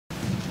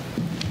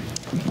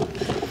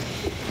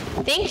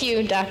Thank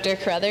you, Dr.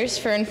 Carruthers,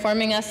 for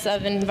informing us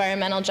of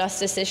environmental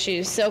justice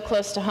issues so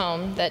close to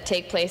home that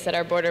take place at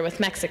our border with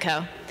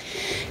Mexico.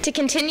 To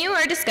continue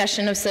our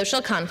discussion of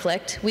social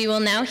conflict, we will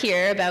now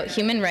hear about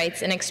human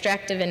rights in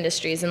extractive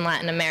industries in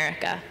Latin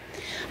America.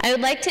 I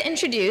would like to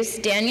introduce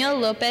Daniel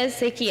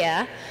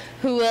Lopes-Cerqueira,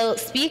 who will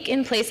speak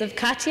in place of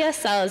Katia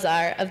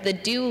Salazar of the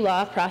Due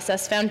Law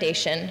Process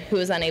Foundation, who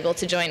is unable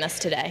to join us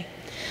today.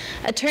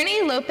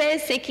 Attorney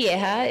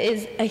Lopes-Cerqueira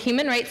is a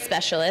human rights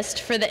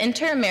specialist for the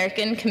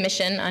Inter-American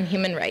Commission on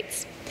Human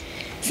Rights.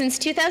 Since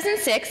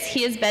 2006,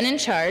 he has been in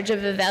charge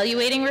of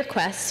evaluating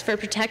requests for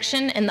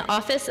protection in the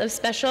Office of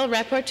Special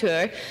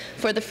Rapporteur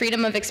for the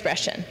Freedom of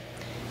Expression.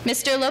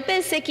 Mr.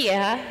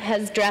 Lopes-Cerqueira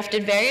has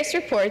drafted various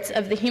reports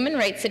of the human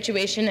rights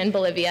situation in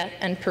Bolivia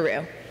and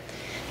Peru.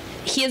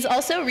 He has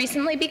also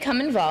recently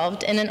become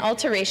involved in an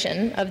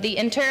alteration of the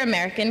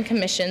Inter-American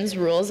Commission's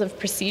rules of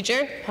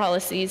procedure,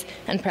 policies,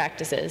 and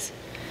practices.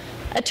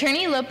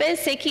 Attorney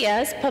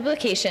Lopes-Cerqueira's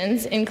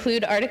publications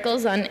include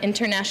articles on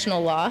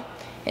international law,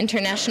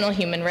 international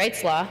human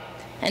rights law,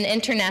 and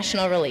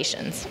international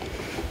relations.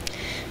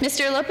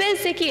 Mr.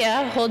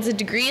 Lopes-Cerqueira holds a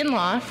degree in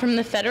law from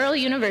the Federal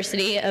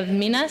University of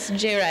Minas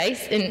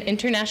Gerais and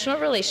International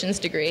Relations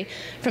degree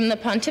from the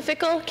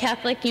Pontifical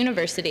Catholic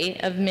University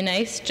of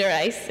Minas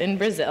Gerais in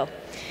Brazil.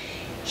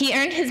 He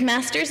earned his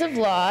Master's of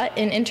Law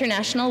in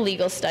International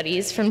Legal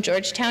Studies from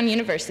Georgetown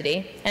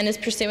University and is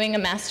pursuing a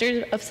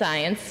Master of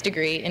Science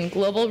degree in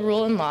Global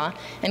Rule and Law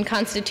and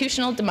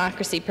Constitutional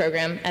Democracy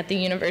program at the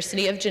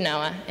University of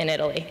Genoa in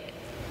Italy.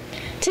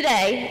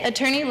 Today,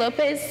 Attorney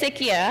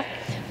Lopes-Cerqueira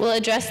will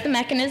address the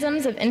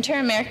mechanisms of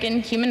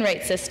inter-American human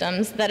rights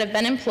systems that have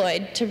been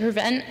employed to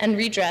prevent and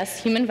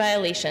redress human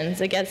violations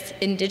against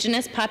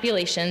indigenous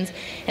populations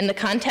in the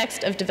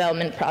context of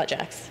development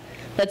projects.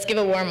 Let's give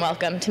a warm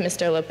welcome to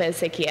Mr.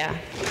 Lopes-Cerqueira.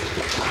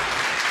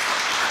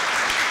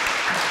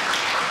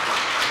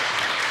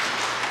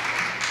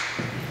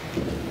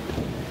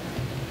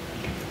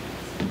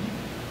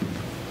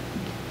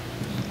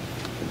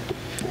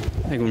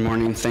 Hey, good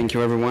morning. Thank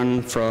you,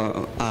 everyone,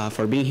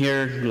 for being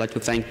here. I'd like to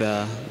thank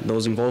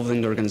those involved in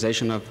the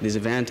organization of this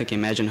event. I can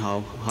imagine how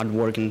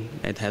hardworking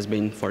it has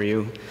been for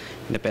you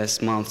in the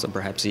past months or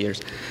perhaps years.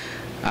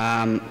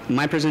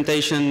 My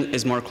presentation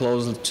is more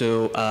close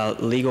to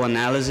legal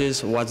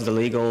analysis. What's the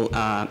legal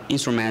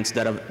instruments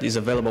that is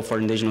available for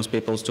indigenous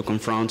peoples to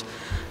confront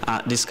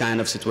this kind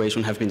of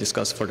situation have been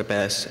discussed for the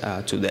past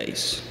 2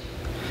 days.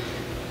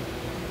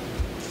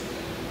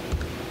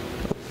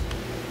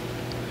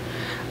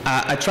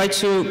 I tried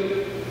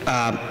to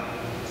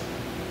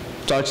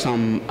touch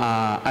some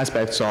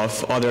aspects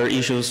of other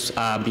issues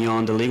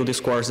beyond the legal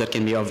discourse that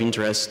can be of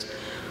interest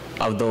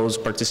of those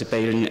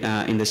participating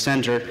in the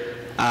center.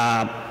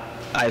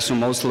 I assume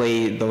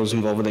mostly those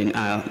involved in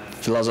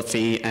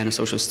philosophy and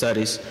social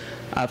studies.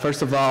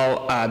 First of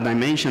all,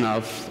 dimension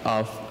of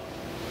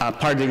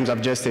paradigms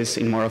of justice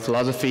in moral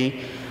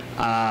philosophy,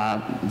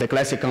 the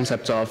classic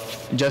concept of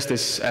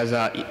justice as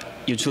a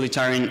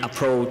utilitarian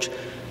approach,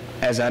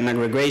 as an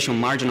aggregation,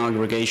 marginal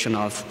aggregation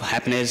of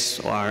happiness,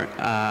 or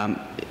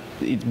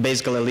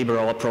basically a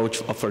liberal approach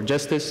for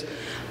justice.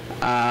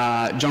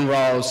 John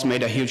Rawls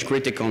made a huge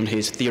critic on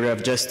his theory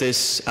of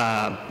justice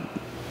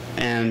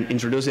and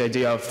introduced the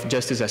idea of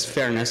justice as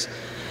fairness.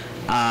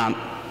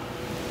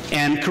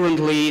 And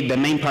currently, the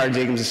main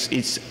paradigms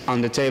is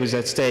on the tables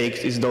at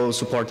stake is those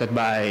supported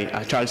by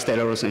Charles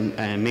Taylor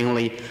and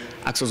mainly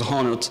Axel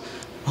Honneth.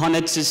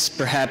 Honneth is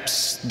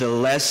perhaps the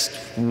last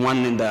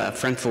one in the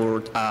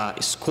Frankfurt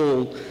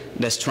school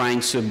that's trying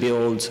to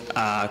build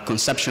a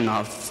conception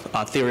of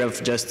a theory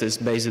of justice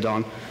based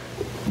on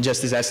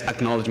justice as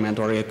acknowledgement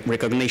or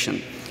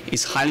recognition.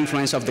 It's highly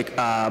influenced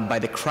by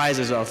the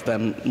crisis of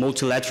the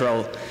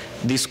multilateral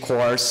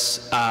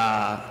discourse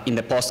in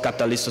the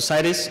post-capitalist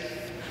societies.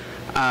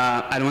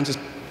 I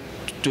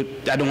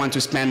don't want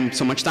to spend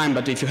so much time,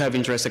 but if you have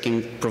interest, I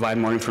can provide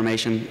more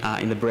information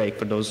in the break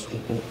for those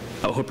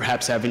who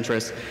perhaps have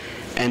interest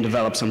and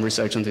develop some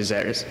research on these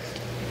areas.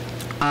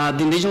 The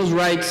indigenous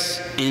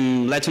rights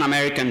in Latin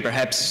America and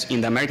perhaps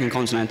in the American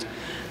continent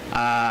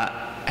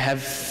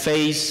have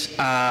faced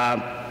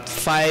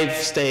 5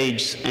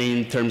 stages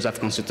in terms of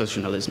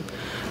constitutionalism.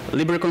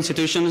 Liberal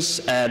constitutions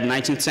at the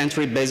 19th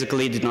century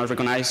basically did not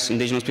recognize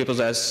indigenous peoples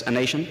as a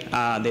nation.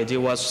 The idea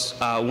was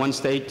one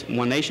state,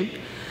 one nation.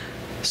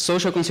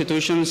 Social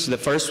constitutions, the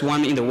first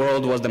one in the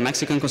world was the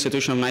Mexican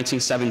Constitution of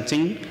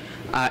 1917,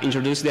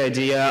 introduced the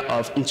idea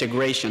of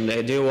integration. The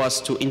idea was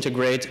to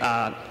integrate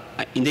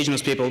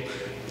indigenous people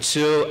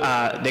to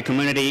the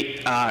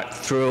community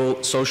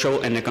through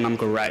social and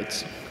economical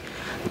rights.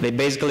 They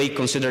basically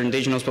consider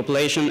indigenous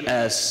population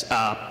as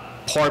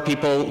poor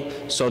people,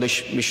 so we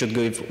should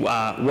give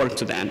work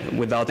to them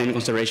without any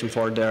consideration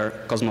for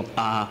their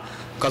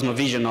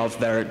cosmovision of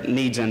their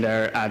needs and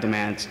their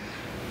demands.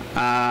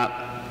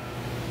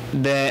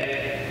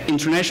 The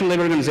International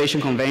Labour Organization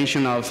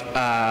Convention of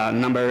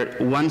number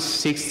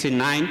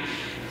 169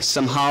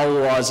 somehow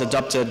was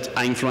adopted,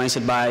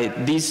 influenced by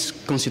this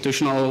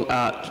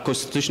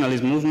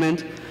constitutionalist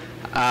movement.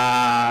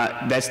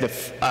 That's the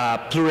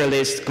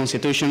pluralist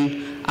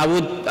constitution. I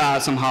would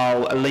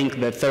somehow link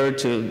the third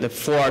to the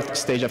fourth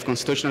stage of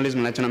constitutionalism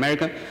in Latin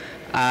America.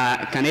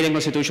 Canadian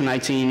Constitution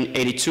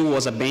 1982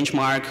 was a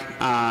benchmark,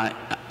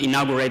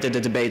 inaugurated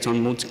the debate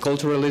on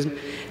multiculturalism,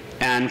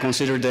 and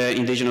considered the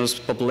indigenous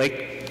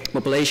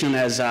population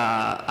as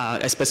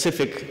a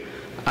specific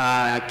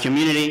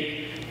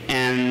community.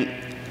 And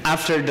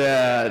after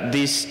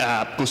this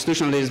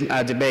constitutionalism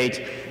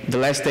debate, the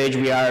last stage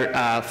we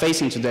are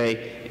facing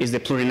today is the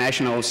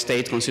plurinational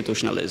state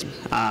constitutionalism.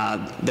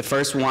 The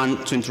first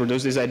one to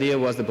introduce this idea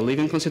was the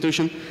Bolivian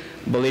constitution.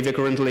 Bolivia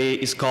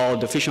currently is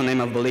called, the official name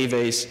of Bolivia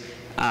is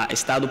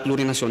Estado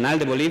Plurinacional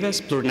de Bolivia,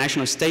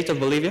 plurinational state of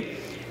Bolivia.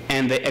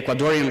 And the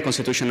Ecuadorian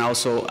constitution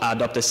also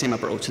adopted the same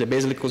approach. They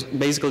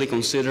basically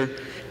consider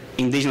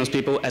indigenous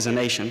people as a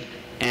nation.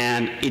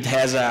 And it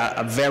has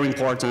a very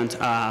important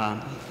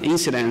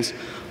incidence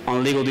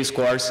on legal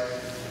discourse.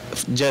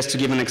 Just to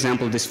give an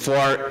example, these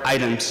 4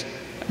 items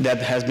that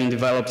has been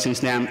developed since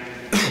then.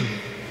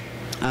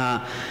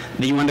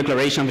 The UN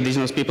Declaration of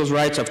Indigenous Peoples'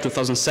 Rights of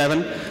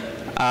 2007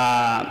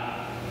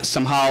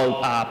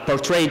 somehow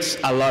portrays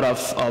a lot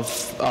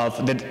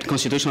of the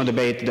constitutional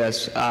debate that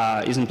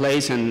is in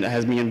place and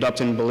has been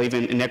adopted in Bolivia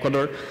and in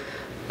Ecuador.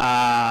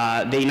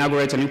 They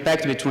inaugurate a new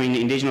pact between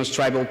indigenous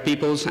tribal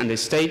peoples and the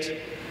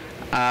state,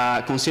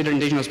 consider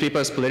indigenous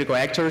people as political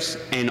actors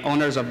and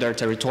owners of their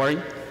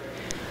territory.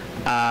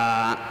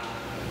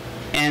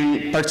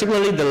 And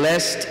particularly the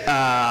last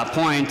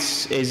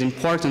point is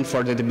important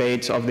for the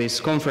debate of this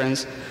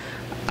conference.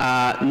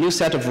 New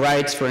set of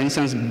rights, for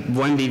instance,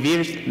 buen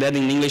vivir, that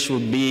in English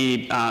would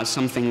be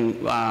something,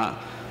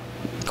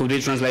 could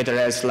be translated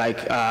as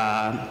like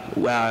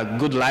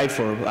good life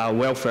or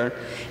welfare,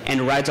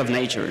 and rights of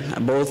nature.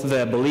 Both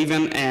the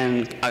Bolivian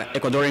and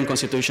Ecuadorian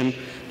constitution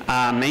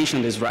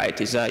mention this right.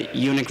 It's a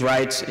unique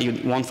right,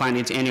 you won't find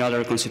it in any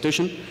other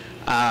constitution,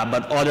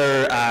 but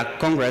other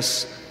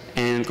Congress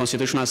and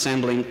Constitutional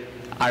Assembly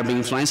are being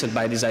influenced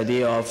by this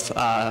idea of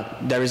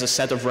there is a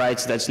set of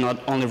rights that's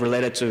not only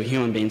related to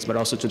human beings, but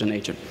also to the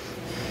nature.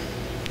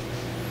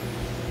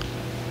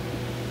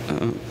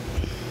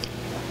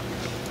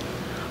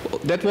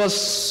 That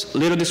was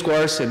little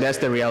discourse, that's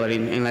the reality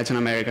in Latin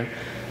America.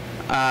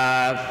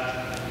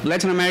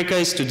 Latin America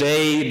is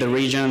today the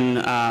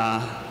region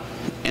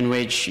in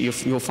which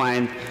you'll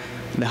find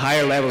the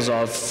higher levels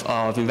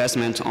of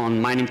investment on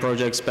mining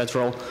projects,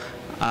 petrol,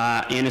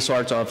 any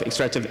sort of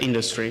extractive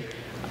industry,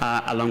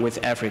 along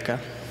with Africa.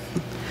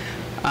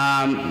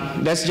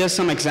 That's just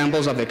some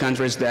examples of the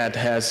countries that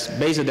has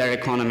based their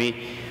economy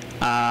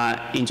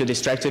into the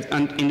extractive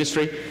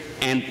industry,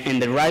 and in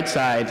the right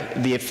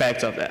side, the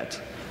effect of that.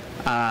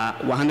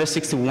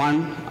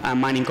 161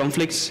 mining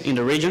conflicts in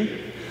the region.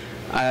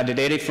 The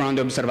data from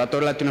the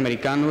Observatorio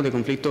Latinoamericano de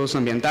Conflictos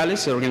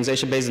Ambientales, an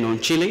organization based on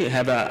Chile,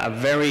 have a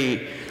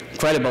very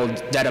credible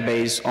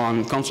database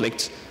on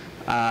conflicts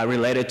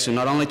related to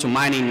not only to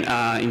mining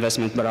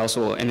investment, but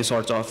also any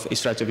sort of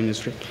extractive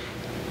industry.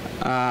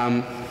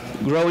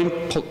 Growing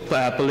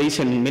police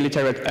and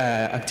military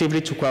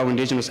activity to quell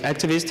indigenous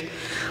activists.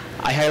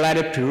 I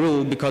highlighted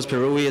Peru because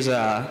Peru is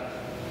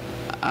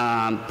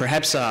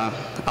perhaps a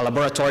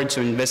laboratory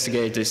to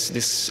investigate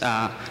this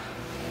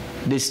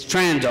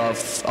trend of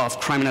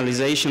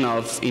criminalization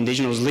of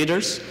indigenous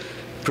leaders.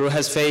 Peru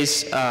has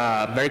faced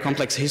a very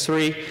complex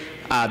history.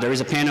 There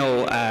is a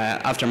panel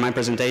after my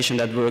presentation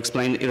that will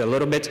explain it a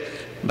little bit,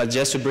 but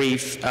just to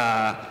brief,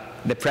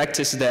 the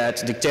practice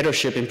that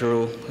dictatorship in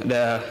Peru,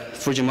 the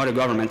Fujimori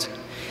government,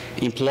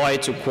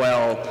 employed to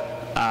quell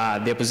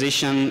the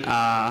opposition,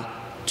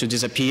 to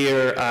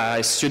disappear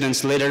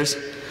students' leaders,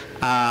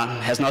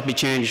 has not been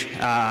changed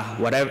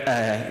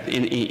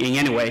in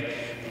any way,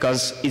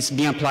 because it's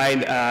being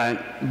applied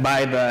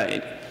by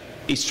the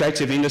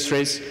extractive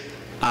industries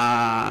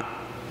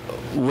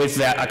with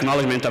the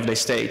acknowledgement of the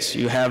states.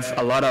 You have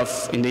a lot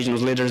of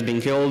indigenous leaders being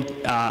killed,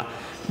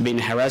 being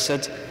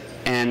harassed,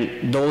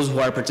 and those who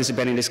are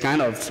participating in this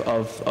kind of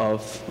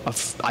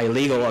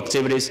illegal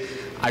activities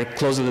are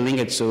closely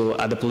linked to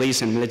the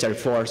police and military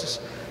forces.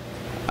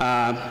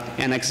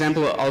 An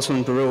example also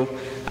in Peru,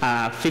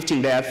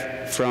 15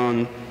 deaths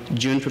from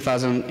June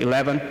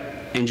 2011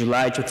 and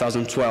July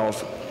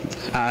 2012.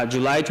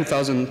 July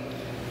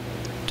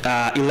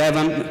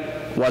 2011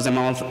 was a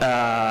month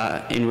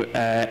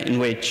in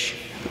which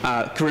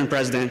current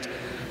President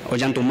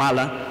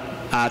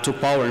Ollanta took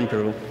power in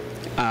Peru.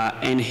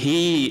 And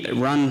he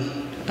ran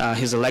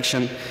his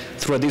election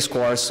through a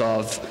discourse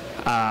of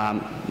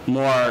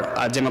more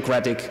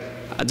democratic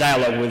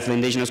dialogue with the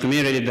indigenous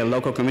community, the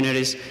local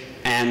communities,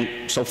 and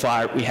so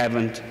far we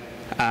haven't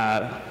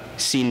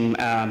seen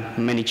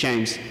many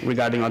changes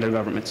regarding other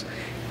governments.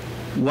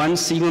 One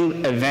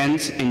single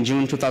event in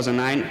June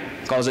 2009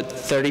 caused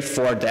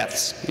 34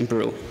 deaths in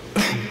Peru.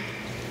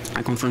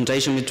 A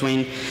confrontation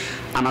between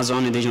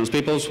Amazon indigenous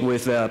peoples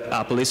with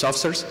police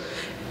officers,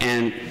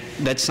 and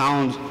that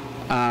sounds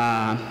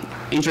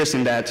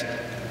interesting that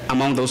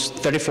among those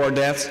 34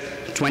 deaths,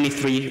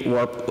 23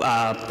 were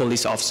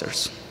police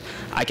officers.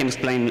 I can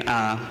explain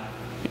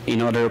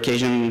in other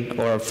occasion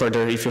or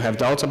further if you have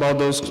doubts about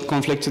those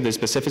conflicts, the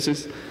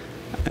specificities.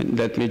 And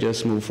let me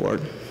just move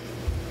forward.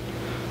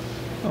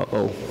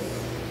 Uh-oh.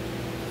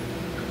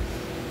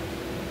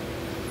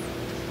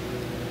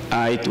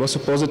 It was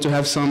supposed to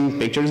have some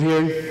pictures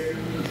here.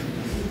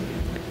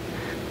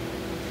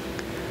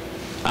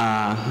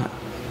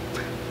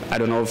 I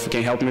don't know if you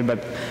can help me,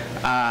 but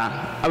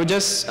I was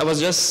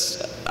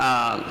just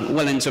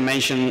willing to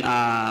mention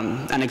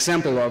an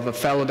example of a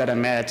fellow that I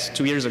met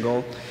 2 years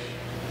ago.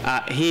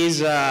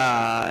 He's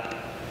a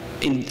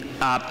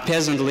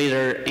peasant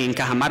leader in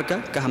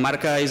Cajamarca.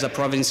 Cajamarca is a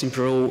province in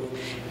Peru,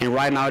 and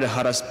right now the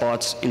hottest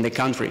spot in the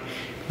country,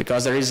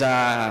 because there is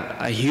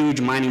a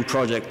huge mining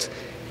project.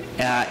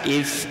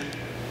 If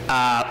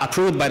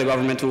approved by the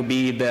government, will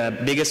be the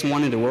biggest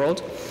one in the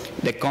world.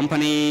 The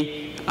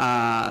company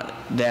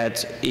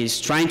that is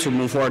trying to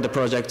move forward the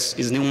project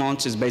is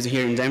Newmont. It's based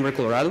here in Denver,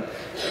 Colorado.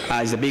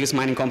 It's the biggest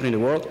mining company in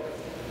the world.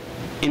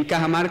 And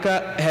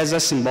Cajamarca has a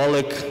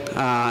symbolic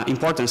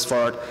importance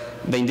for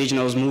the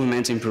indigenous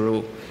movement in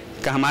Peru.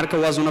 Cajamarca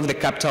was one of the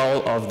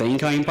capital of the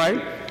Inca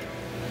Empire.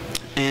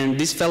 And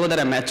this fellow that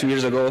I met 2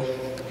 years ago,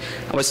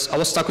 I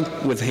was talking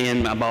with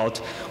him about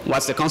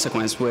what's the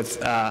consequence with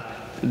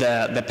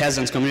the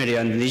peasant community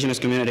and the indigenous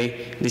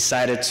community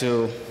decided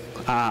to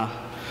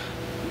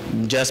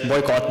just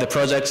boycott the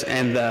project,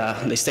 and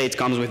the state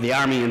comes with the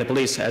army and the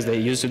police as they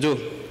used to do.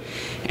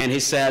 And he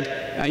said,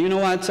 you know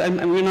what,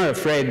 we're not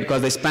afraid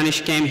because the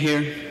Spanish came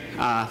here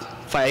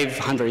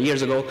 500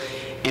 years ago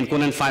and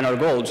couldn't find our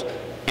gold.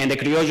 And the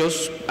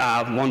criollos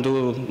won't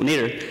do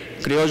neither.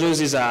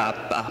 Criollos is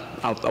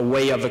a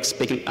way of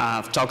speaking,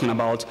 talking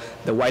about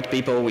the white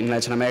people in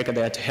Latin America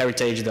that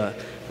heritage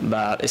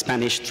the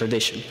Spanish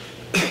tradition.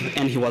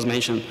 And he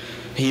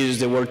used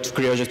the word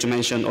criollos to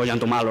mention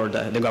Ollantumal, or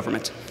the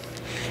government.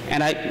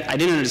 And I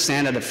didn't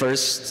understand at the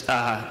first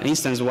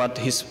instance what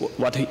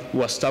he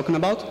was talking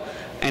about.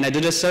 And I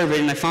did a survey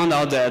and I found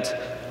out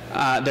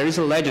that there is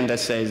a legend that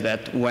says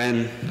that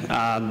when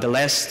the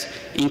last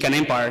Incan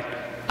Empire,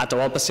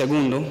 Atahualpa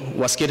II,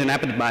 was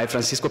kidnapped by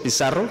Francisco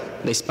Pizarro,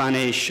 the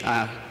Spanish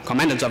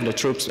commandant of the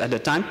troops at the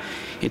time.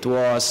 It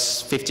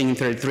was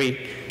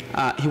 1533.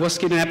 He was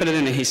kidnapped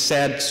and he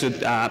said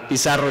to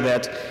Pizarro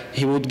that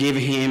he would give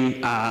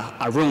him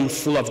a room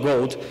full of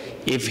gold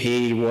if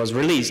he was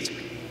released.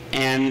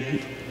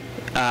 And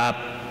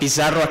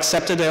Pizarro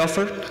accepted the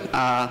offer.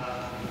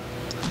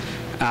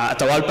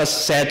 Atahualpa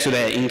said to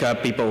the Inca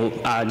people,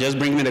 just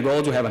bring me the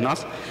gold, we have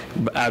enough,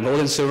 gold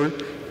and silver.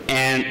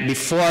 And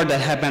before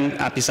that happened,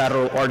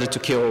 Pizarro ordered to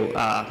kill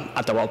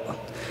Atahualpa.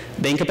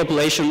 The Inca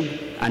population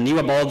knew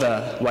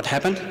about what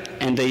happened,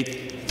 and they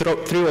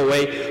threw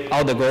away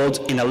all the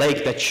gold in a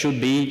lake that should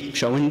be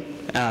shown.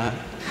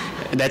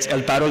 That's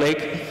El Taro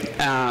Lake.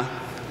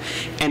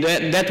 And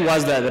that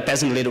was the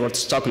peasant leader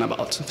was talking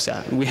about.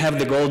 So we have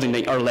the gold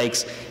in our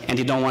lakes, and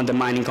you don't want the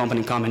mining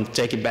company to come and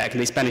take it back.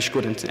 The Spanish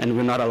couldn't, and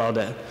we're not allowed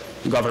the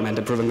government,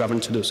 the proven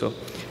government, to do so.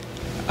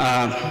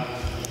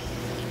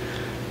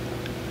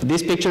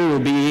 This picture will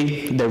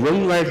be the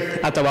room where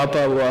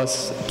Atahualpa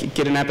was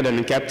kidnapped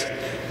and kept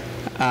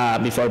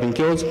before being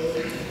killed.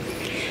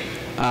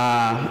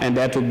 And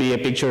that would be a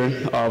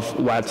picture of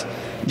what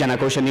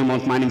Yanacocha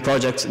Newmont mining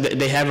project.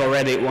 They have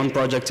already one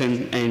project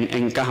in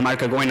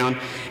Cajamarca going on,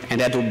 and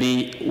that will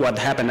be what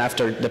happened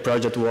after the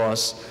project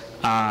was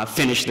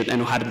finished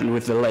and what happened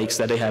with the lakes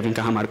that they have in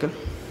Cajamarca.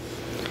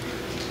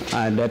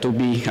 That will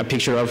be a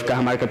picture of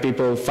Cajamarca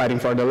people fighting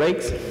for the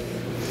lakes.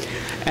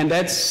 And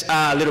that's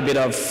a little bit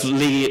of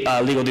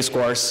legal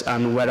discourse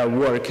on where I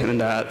work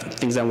and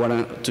things I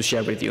want to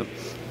share with you.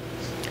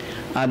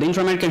 The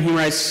Inter-American Human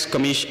Rights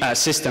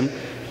system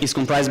is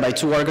comprised by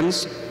two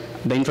organs.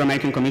 The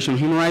Inter-American Commission on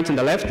Human Rights on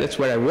the left, that's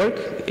where I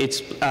work.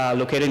 It's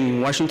located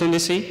in Washington,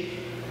 D.C.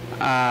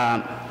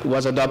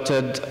 Was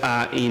adopted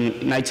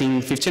in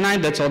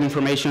 1959. That's all the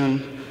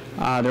information,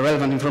 the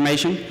relevant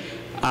information.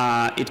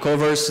 It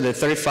covers the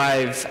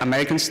 35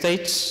 American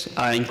states,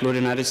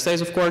 including the United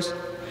States, of course.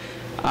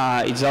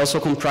 It's also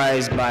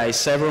comprised by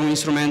several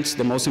instruments.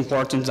 The most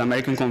important is the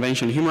American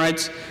Convention on Human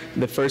Rights.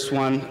 The first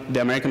one,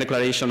 the American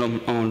Declaration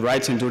on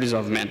Rights and Duties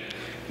of Men.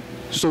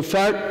 So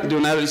far, the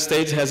United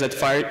States has at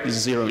far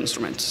 0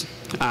 instruments.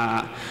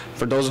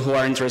 For those who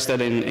are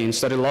interested in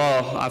study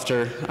law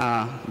after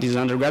this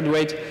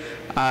undergraduate,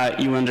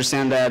 you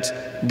understand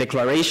that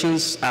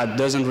declarations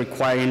doesn't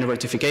require any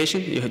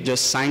ratification. You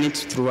just sign it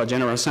through a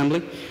General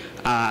Assembly.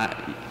 The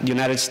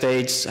United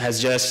States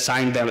has just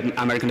signed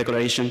the American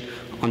Declaration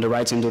on the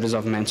Rights and Duties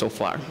of Men so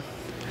far.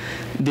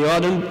 The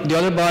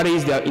other body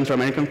is the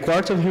Inter-American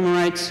Court of Human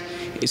Rights.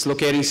 It's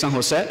located in San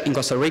Jose, in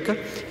Costa Rica,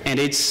 and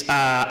it's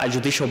a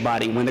judicial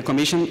body. When the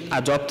Commission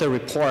adopts a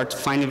report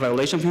finding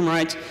violation of human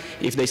rights,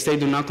 if the state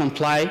do not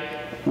comply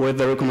with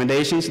the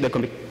recommendations, the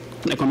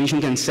Commission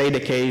can say the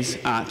case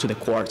to the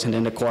court, and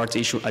then the court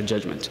issue a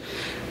judgment.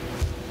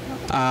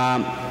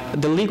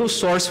 The legal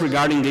source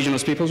regarding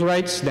indigenous people's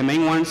rights, the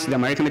main ones, the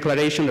American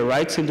Declaration, the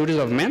Rights and Duties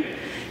of Men,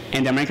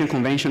 and the American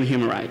Convention on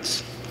Human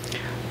Rights.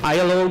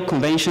 ILO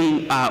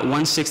Convention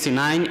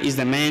 169 is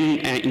the main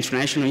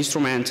international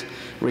instrument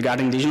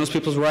regarding indigenous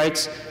people's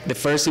rights, the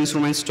first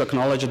instrument to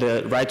acknowledge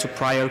the right to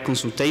prior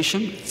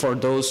consultation for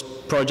those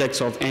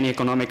projects of any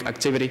economic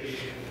activity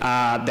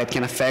that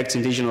can affect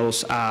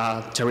indigenous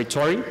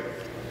territory.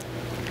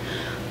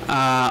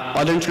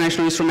 Other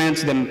international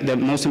instruments, the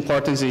most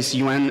important is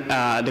UN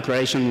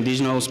Declaration on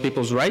Indigenous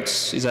Peoples'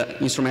 Rights. It's an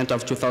instrument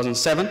of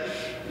 2007.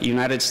 The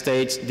United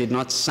States did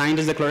not sign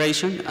this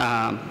declaration,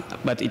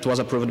 but it was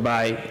approved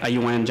by a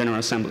UN General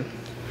Assembly.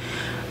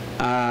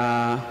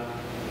 And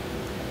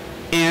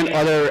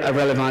other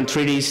relevant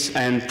treaties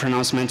and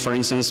pronouncements, for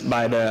instance,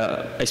 by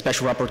a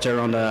special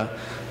rapporteur on the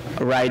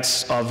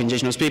rights of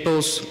indigenous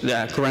peoples,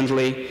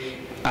 currently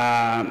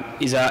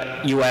is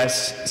a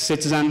U.S.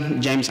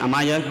 citizen, James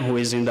Amaya, who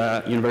is in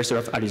the University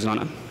of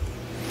Arizona.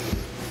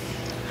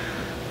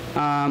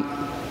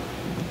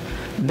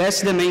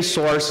 That's the main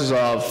sources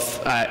of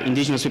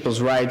indigenous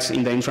people's rights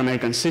in the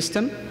Inter-American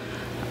system.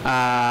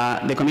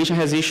 The Commission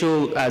has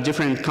issued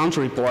different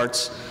country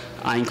reports,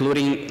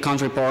 including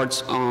country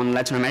reports on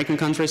Latin American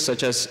countries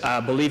such as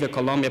Bolivia,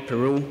 Colombia,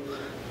 Peru,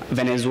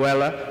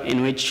 Venezuela,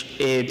 in which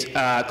it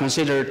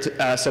considered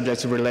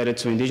subjects related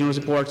to indigenous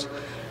reports.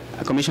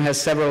 The Commission has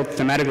several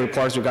thematic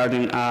reports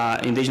regarding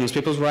indigenous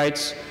people's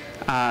rights.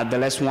 The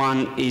last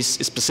one is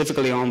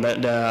specifically on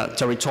the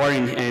territory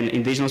and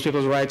indigenous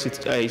people's rights.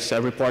 It's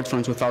a report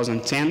from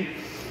 2010.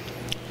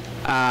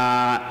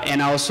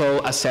 And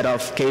also a set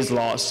of case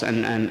laws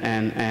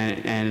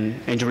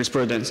and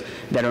jurisprudence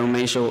that I'll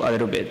mention a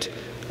little bit,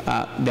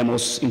 the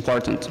most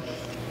important.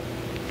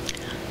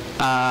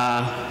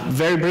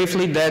 Very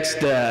briefly, that's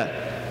the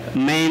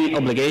main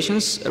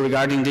obligations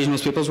regarding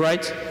indigenous people's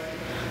rights.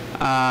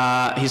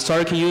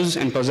 Historic use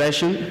and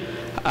possession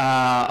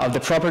of the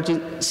property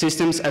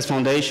systems as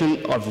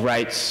foundation of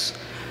rights,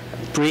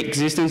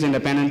 pre-existence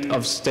independent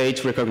of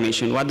state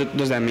recognition. What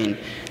does that mean?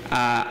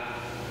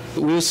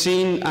 We've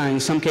seen in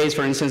some cases,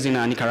 for instance, in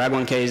a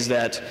Nicaraguan case,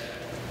 that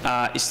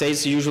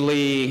states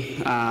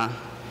usually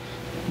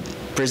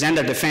present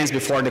a defense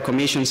before the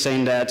Commission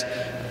saying that,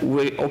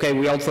 we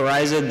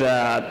authorized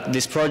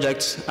this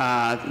project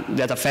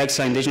that affects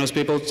indigenous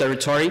people's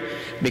territory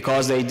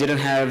because they didn't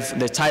have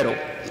the title,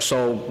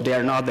 so they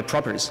are not the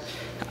properties.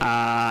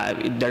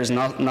 There's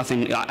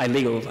nothing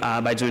illegal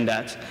by doing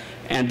that.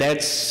 And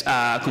that's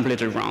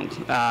completely wrong.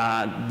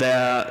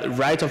 The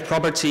right of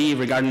property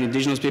regarding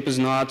indigenous people is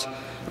not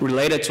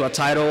related to a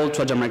title,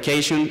 to a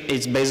demarcation.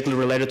 It's basically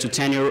related to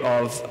tenure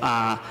of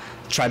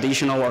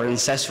traditional or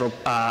ancestral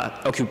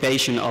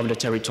occupation of the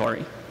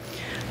territory.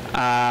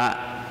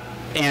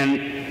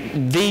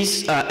 And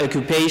this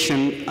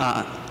occupation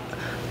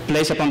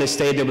place upon the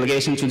state the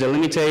obligation to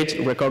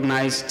delimitate,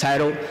 recognize,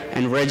 title,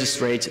 and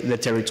registrate the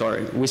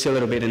territory. We see a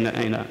little bit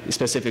in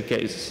specific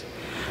cases.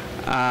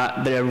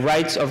 The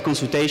rights of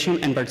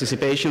consultation and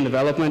participation in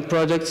development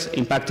projects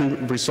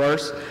impacting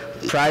resource,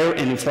 prior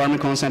and informed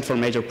consent for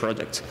major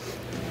projects.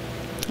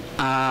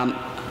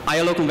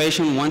 ILO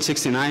Convention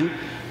 169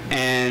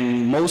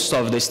 and most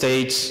of the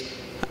states'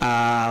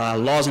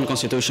 laws and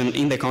constitution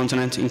in the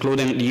continent,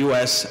 including the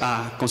U.S.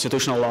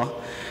 constitutional law,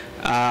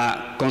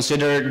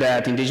 consider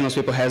that indigenous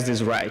people has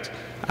this right.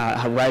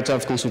 A right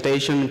of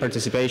consultation and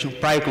participation,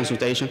 prior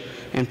consultation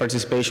and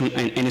participation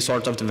in any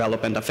sort of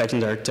development affecting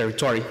their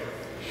territory.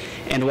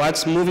 And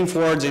what's moving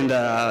forward in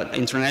the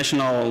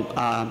international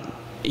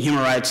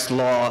human rights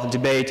law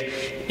debate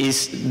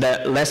is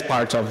the last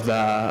part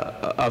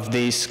of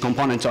this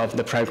component of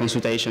the prior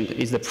consultation,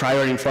 is the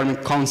prior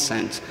informed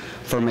consent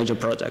for major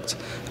projects.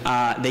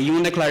 The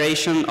UN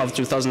Declaration of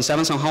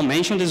 2007 somehow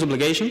mentioned this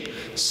obligation.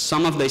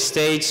 Some of the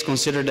states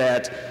consider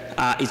that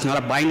it's not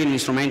a binding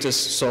instrument,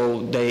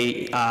 so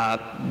they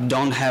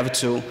don't have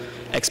to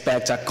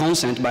expect a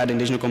consent by the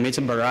indigenous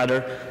committee, but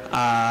rather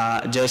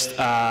just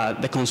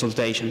the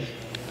consultation.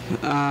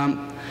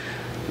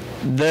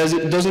 Those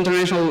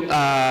international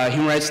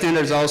human rights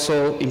standards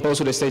also impose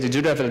to the state the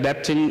duty of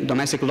adapting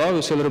domestic law,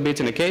 we'll see a little bit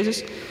in the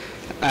cases,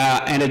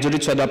 and the duty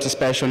to adopt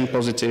special and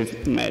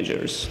positive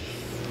measures.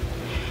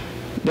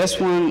 This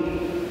one,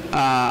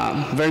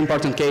 very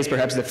important case,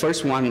 perhaps the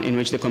first one in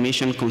which the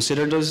Commission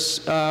considered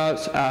those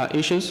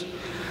issues.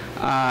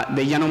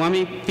 The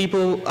Yanomami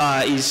people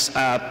is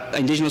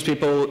indigenous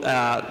people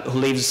who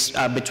lives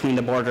between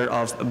the border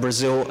of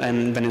Brazil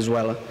and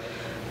Venezuela.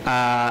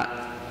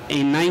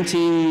 In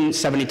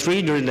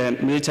 1973, during the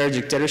military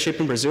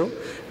dictatorship in Brazil,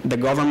 the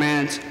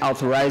government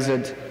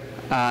authorized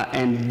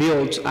and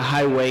built a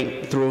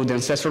highway through the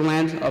ancestral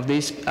land of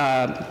this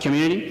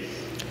community,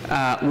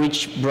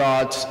 which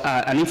brought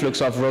an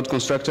influx of road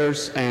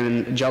constructors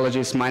and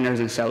geologists, miners,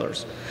 and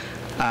settlers.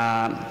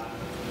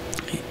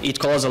 It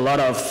caused a lot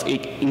of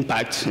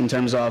impact in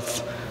terms of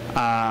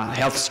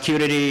health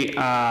security,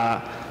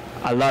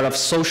 a lot of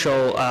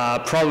social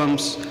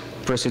problems,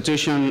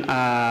 prostitution,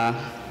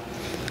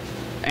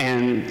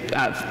 and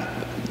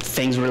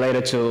things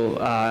related to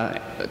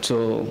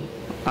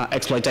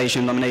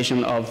exploitation,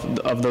 domination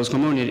of those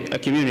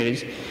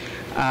communities.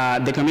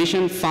 The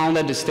Commission found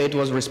that the state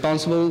was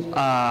responsible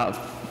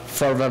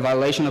for the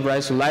violation of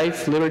rights to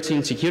life, liberty,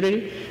 and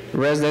security,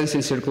 residence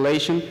and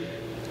circulation,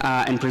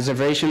 and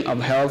preservation of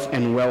health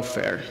and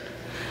welfare.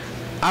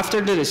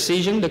 After the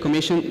decision, the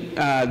Commission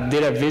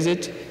did a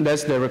visit.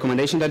 That's the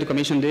recommendation that the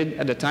Commission did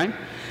at the time.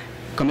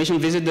 The Commission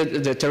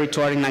visited the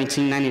territory in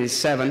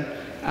 1997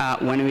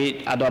 when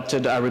we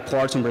adopted a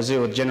report on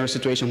Brazil, general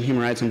situation of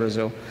human rights in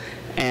Brazil.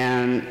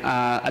 And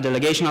a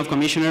delegation of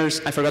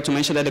commissioners, I forgot to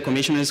mention that the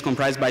commission is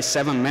comprised by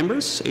 7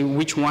 members,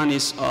 which one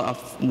is of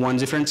one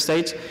different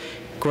state.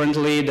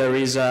 Currently, there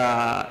is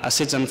a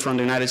citizen from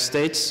the United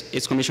States.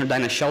 It's Commissioner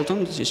Dinah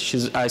Shelton.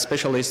 She's a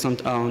specialist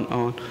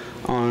on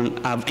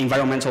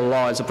environmental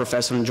law as a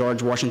professor in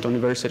George Washington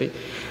University.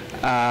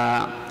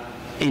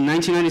 In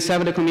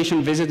 1997, the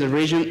Commission visited the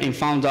region and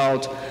found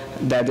out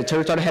that the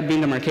territory had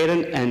been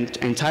demarcated and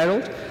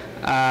entitled.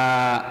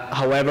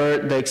 However,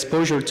 the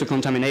exposure to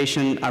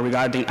contamination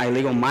regarding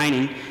illegal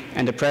mining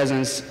and the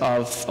presence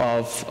of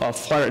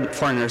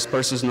foreigners,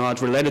 persons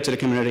not related to the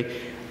community,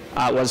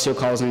 was still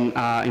causing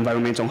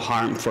environmental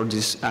harm for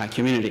this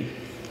community.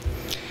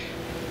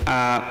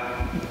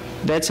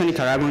 That's a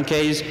Nicaraguan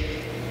case.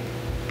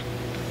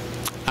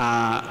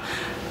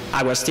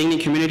 Aguastini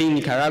community in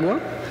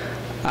Nicaragua.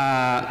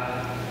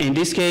 In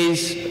this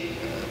case,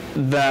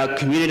 the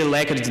community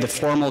lacked the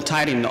formal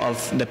titling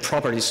of the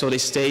property, so the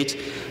state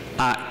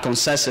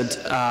conceded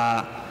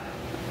a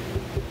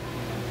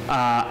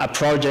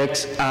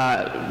project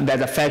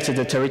that affected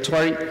the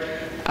territory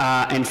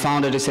and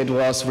found that the state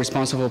was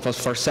responsible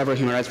for several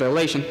human rights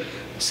violations,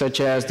 such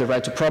as the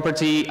right to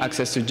property,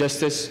 access to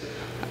justice,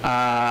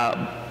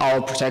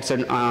 all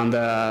protected on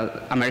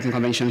the American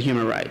Convention on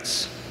Human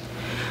Rights.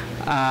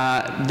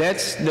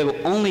 That's the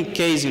only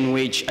case in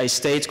which a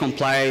state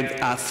complied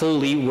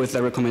fully with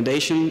the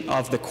recommendation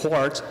of the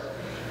court,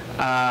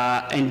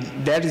 and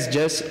that is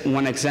just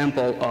one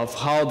example of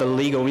how the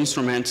legal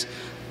instruments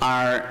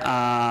are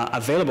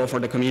available for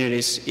the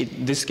communities.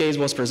 This case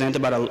was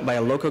presented by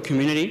a local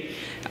community.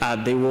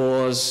 They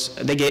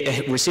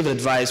received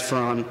advice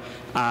from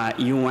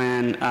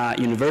UN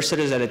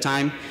universities at the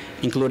time,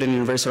 including the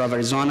University of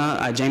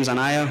Arizona. James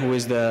Anaya, who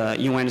is the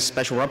UN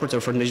Special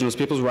Rapporteur for Indigenous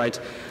Peoples' Rights,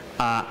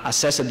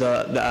 advised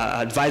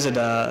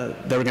the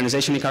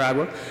organization in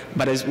Nicaragua,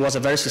 but it was a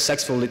very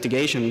successful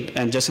litigation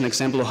and just an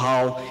example of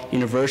how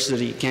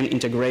university can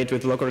integrate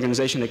with local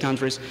organization in the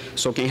countries,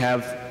 so can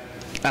have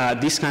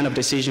this kind of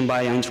decision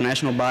by an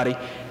international body,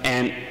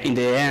 and in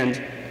the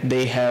end,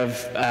 they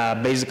have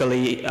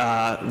basically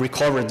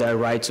recovered their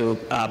right to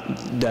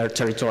their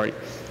territory.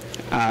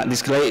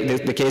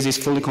 The case is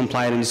fully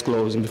compliant and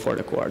disclosed before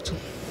the court.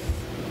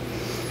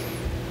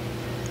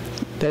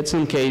 That's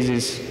some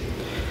cases,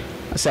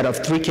 a set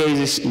of 3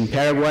 cases in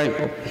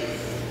Paraguay.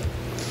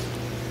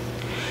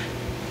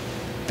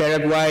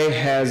 Paraguay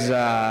has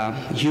a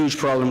huge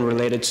problem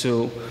related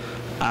to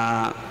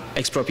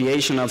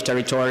expropriation of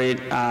territory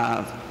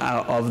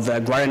of the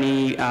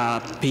Guarani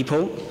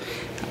people.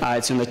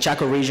 It's in the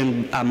Chaco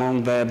region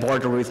among the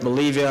border with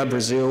Bolivia,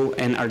 Brazil,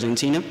 and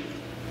Argentina.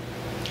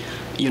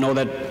 You know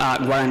that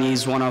Guarani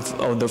is one of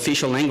the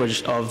official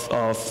language of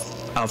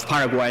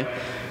Paraguay.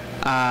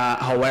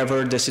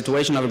 However, the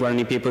situation of the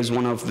Guarani people is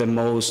one of the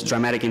most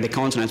dramatic in the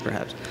continent,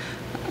 perhaps.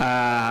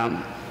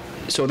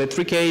 So the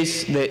 3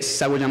 cases, the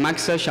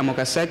Saguayamaxa,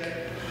 Chamocasec,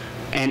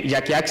 and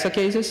Yaquiaxa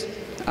cases,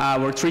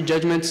 were 3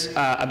 judgments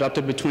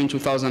adopted between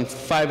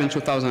 2005 and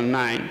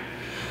 2009.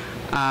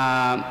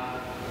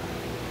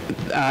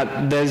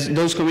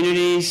 Those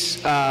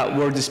communities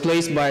were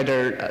displaced by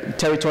their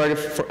territory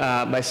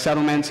by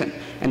settlements and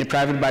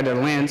deprived by their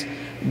land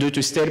due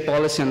to state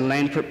policy and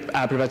land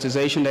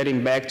privatization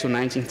dating back to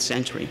 19th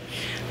century.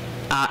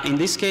 In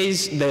this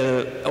case,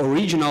 the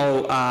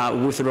original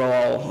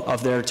withdrawal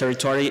of their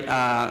territory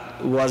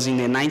was in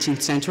the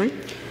 19th century,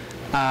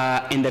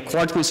 and the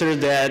court considered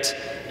that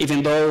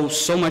even though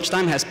so much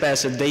time has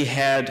passed, they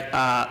had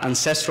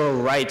ancestral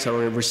rights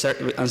or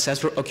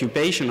ancestral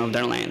occupation of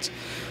their lands.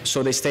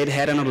 So the state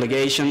had an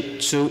obligation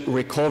to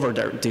recover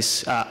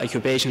this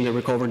occupation, to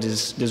recover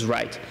this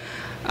right.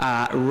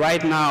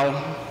 Right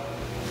now,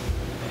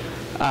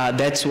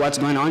 that's what's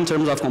going on in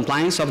terms of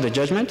compliance of the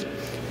judgment.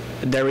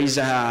 There is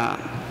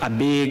a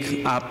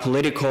big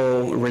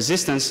political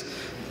resistance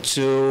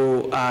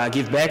to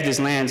give back these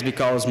lands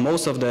because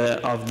most of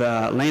the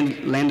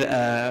land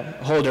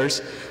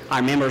holders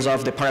are members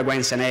of the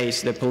Paraguayan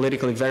Senates. They're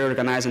politically very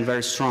organized and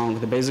very strong.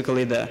 They're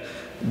basically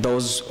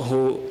those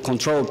who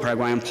control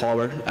Paraguayan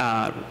power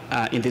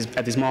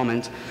at this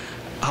moment.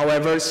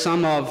 However,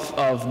 some of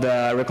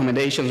the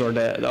recommendations or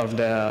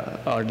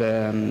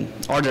the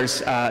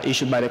orders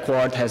issued by the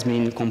court has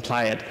been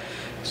complied.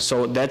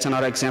 So that's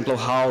another example of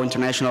how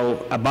international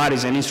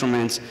bodies and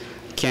instruments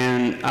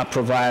can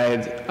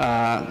provide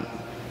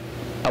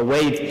a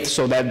way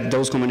so that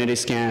those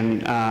communities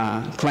can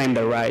claim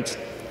their rights.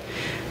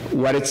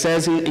 What it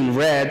says in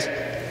red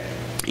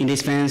in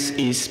this fence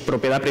is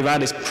propiedad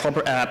privada, is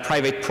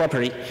private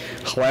property.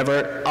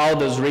 However, all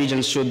those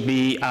regions should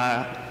be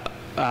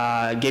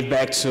give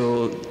back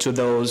to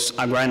those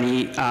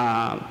Guarani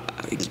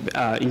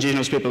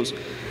indigenous peoples.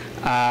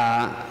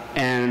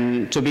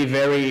 And to be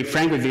very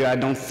frank with you, I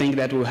don't think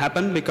that will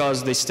happen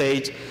because the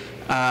state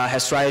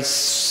has tried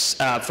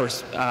for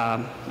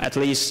at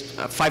least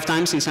 5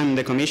 times since I'm in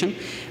the commission,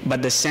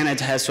 but the Senate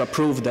has to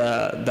approve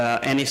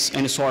any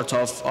sort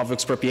of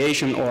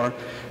expropriation or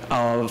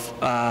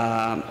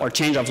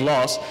change of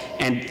laws.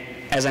 And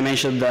as I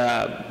mentioned,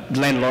 the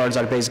landlords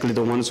are basically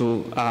the ones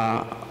who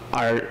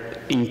are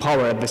in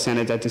power at the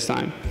Senate at this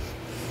time.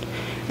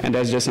 And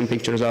that's just some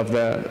pictures of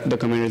the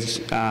communities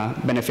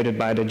benefited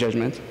by the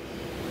judgment.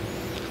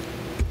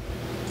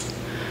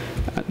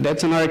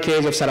 That's another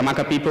case of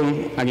Saramacca people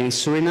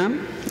against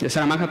Suriname. The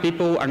Saramacca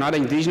people are not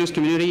an indigenous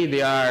community.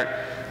 They are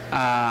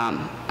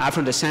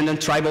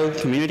Afro-descendant tribal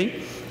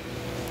community.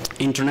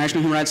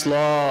 International human rights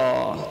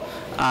law,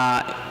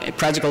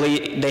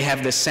 practically they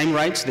have the same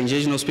rights, the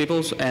indigenous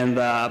peoples and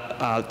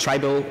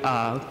tribal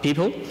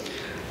people.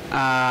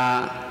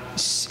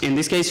 In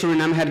this case,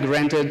 Suriname had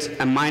granted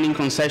a mining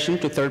concession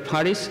to third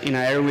parties in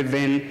an area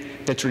within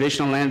the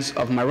traditional lands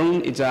of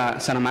Maroon. It's a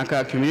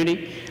Saramacca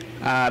community.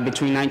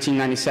 Between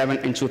 1997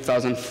 and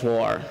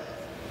 2004.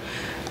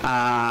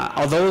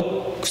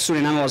 Although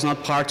Suriname was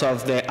not part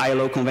of the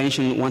ILO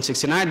Convention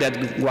 169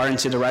 that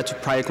guaranteed the right to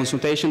prior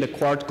consultation, the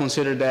court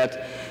considered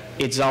that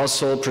it's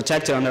also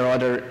protected under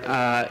other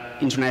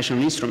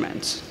international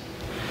instruments.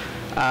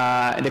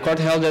 The court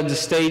held that the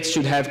state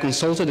should have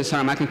consulted the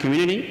Saramaccan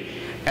community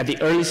at the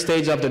early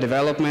stage of the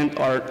development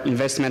or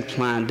investment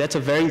plan. That's a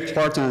very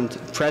important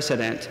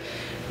precedent,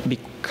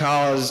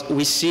 because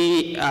we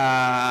see,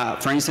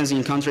 for instance,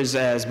 in countries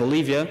as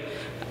Bolivia,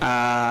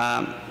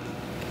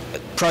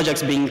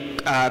 projects being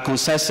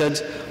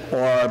concessed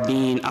or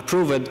being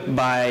approved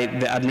by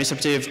the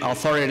administrative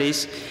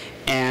authorities,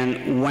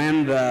 and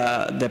when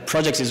the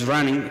project is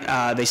running,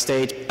 the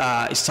state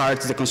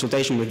starts the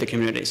consultation with the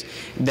communities.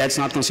 That's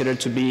not considered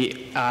to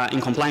be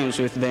in compliance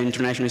with the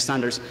international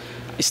standards.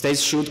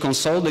 States should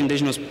consult the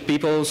indigenous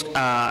peoples,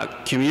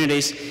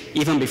 communities,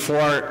 even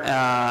before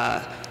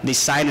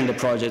deciding the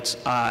projects.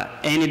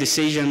 Any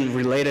decision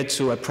related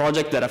to a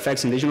project that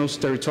affects indigenous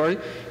territory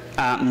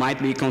might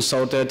be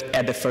consulted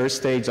at the first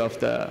stage of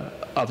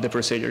the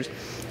procedures.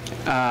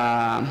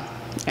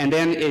 And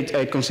then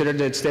it considered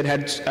that the state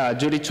had a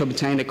duty to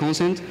obtain the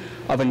consent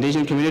of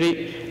indigenous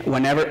community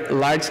whenever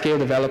large-scale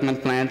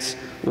development plans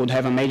would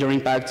have a major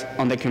impact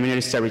on the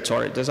community's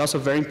territory. There's also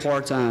a very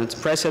important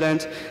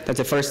precedent. That's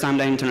the first time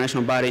the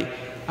international body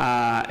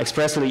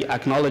expressly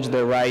acknowledged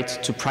the right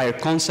to prior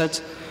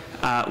consent,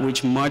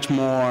 which much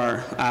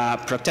more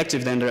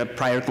protective than the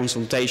prior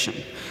consultation.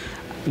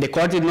 The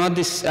court did not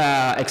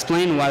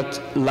explain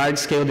what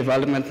large-scale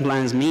development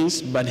plans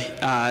means, but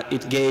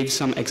it gave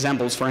some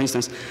examples. For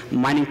instance,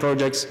 mining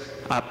projects,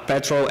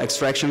 petrol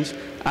extractions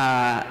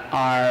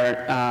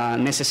are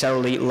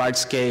necessarily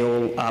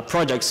large-scale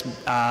projects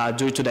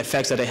due to the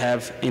effects that they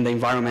have in the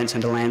environment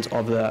and the land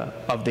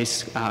of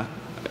these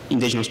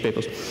indigenous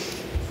peoples.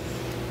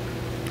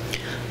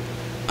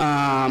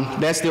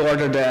 That's the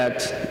order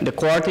that the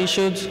court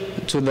issued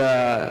to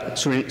the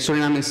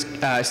Suriname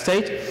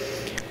state.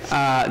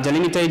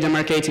 Delimitate,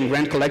 demarcate, and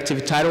grant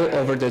collective title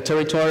over the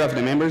territory of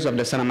the members of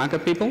the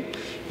Saramacca people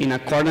in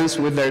accordance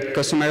with their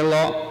customary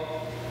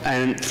law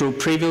and through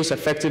previous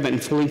effective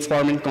and fully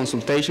informed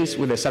consultations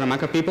with the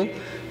Saramacca people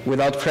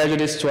without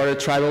prejudice to other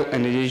tribal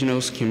and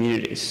indigenous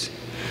communities.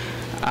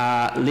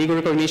 Legal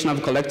recognition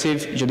of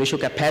collective judicial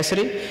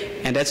capacity,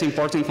 and that's an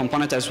important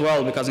component as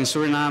well, because in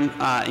Suriname,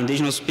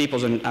 indigenous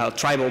peoples and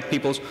tribal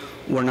peoples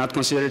were not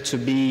considered to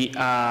be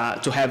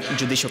to have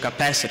judicial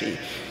capacity.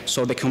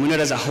 So the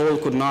community as a whole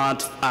could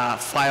not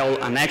file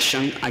an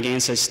action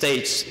against a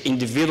state.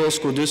 Individuals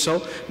could do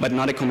so, but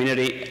not a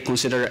community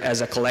considered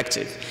as a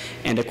collective.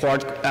 And the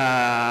court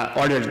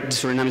ordered the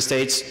Suriname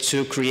states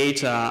to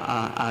create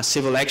a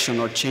civil action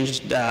or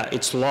change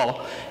its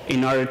law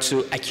in order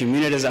to a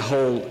community as a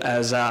whole,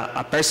 as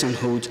a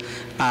personhood,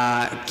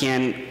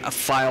 can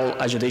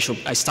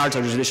start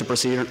a judicial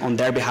procedure on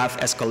their behalf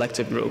as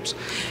collective groups.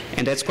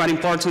 And that's quite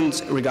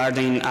important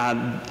regarding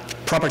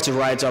property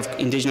rights of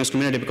indigenous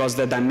community, because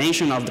the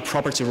dimension of the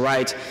property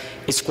right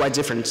is quite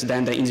different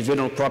than the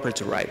individual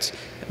property rights.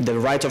 The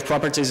right of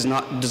property does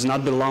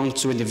not belong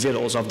to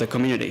individuals of the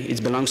community.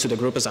 It belongs to the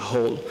group as a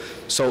whole.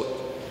 So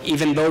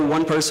even though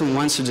one person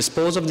wants to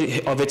dispose of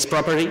its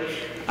property,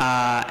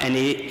 and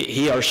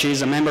he or she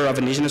is a member of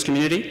an indigenous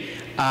community,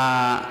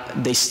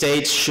 the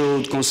state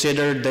should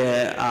consider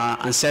the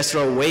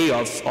ancestral way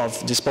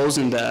of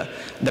disposing the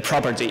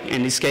property.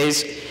 In this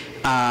case,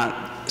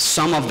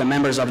 some of the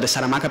members of the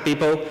Saramacca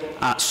people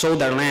sold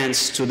their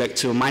lands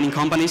to mining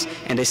companies,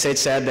 and the state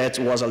said that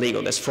was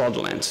illegal, that's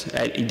fraudulent.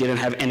 It didn't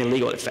have any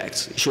legal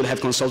effects. It should have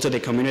consulted the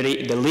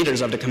community, the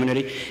leaders of the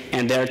community,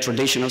 and their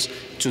traditionals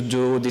to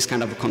do this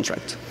kind of a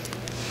contract.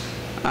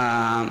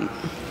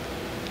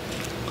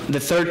 The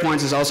fourth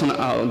point is also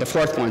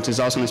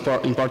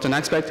an important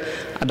aspect.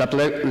 Adopt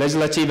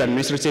legislative,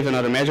 administrative, and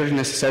other measures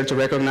necessary to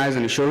recognize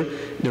and ensure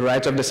the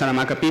right of the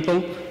Saramacca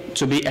people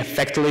to be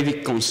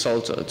effectively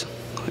consulted.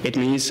 It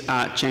means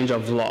change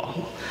of law.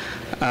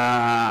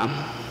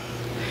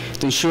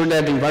 To ensure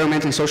that the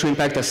environmental and social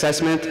impact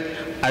assessment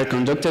are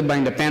conducted by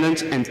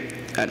independent and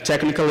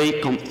technically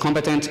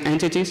competent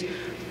entities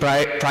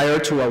prior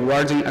to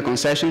awarding a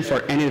concession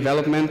for any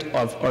development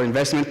of or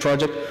investment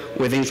project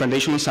within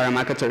traditional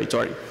Saramacca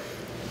territory.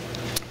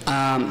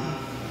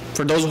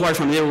 For those who are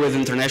familiar with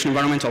international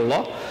environmental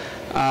law,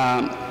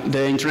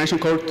 the International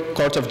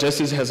Court of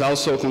Justice has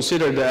also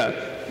considered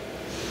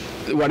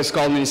what is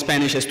called in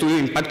Spanish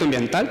estudio de impacto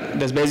ambiental.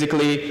 That's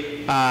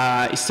basically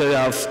a study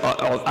of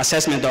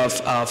assessment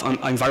of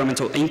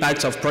environmental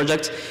impacts of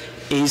projects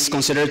is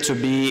considered to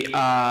be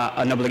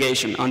an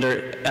obligation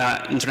under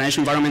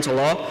international environmental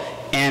law,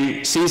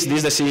 and since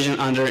this decision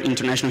under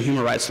international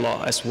human rights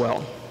law as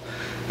well.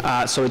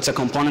 So it's a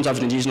component of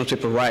the indigenous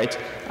people right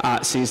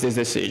since this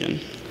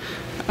decision.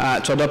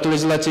 To adopt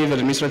legislative,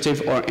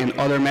 administrative, and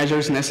other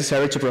measures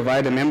necessary to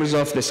provide the members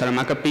of the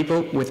Saramacca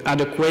people with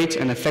adequate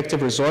and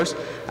effective resource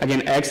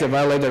against acts that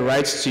violate their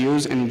rights to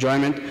use and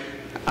enjoyment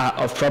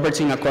of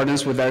property in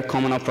accordance with their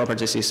communal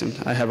property system.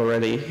 I have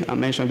already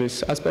mentioned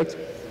this aspect.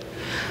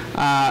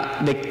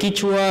 The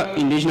Quichua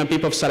indigenous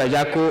people of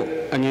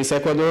Sarayaco against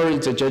Ecuador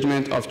is a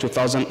judgment of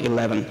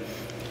 2011.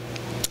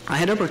 I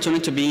had the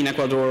opportunity to be in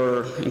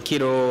Ecuador, in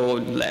Quito,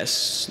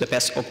 the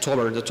past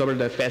October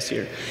the past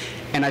year,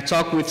 and I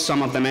talked with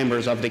some of the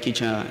members of the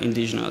Quichua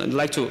Indigenous. I'd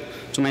like to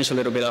mention a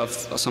little bit of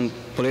some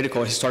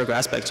political, historical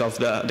aspects of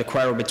the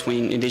quarrel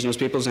between indigenous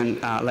peoples and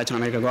Latin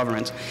American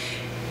governments.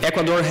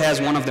 Ecuador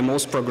has one of the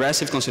most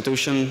progressive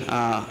constitutions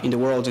in the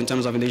world in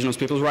terms of indigenous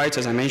people's rights.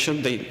 As I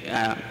mentioned, they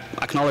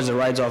acknowledge the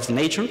rights of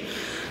nature.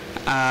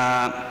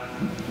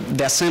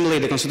 The assembly,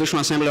 the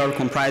Constitutional Assembly, are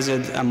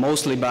comprised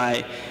mostly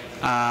by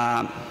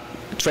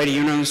trade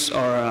unions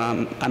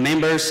or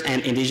members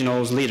and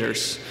indigenous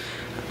leaders.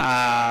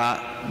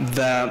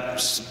 The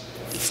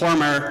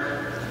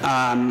former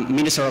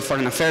Minister of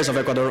Foreign Affairs of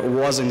Ecuador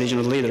was an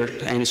indigenous leader,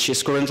 and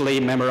she's currently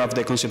a member of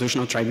the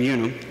Constitutional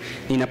Tribunal.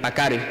 Nina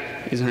Pacari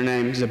is her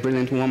name. She's a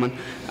brilliant woman.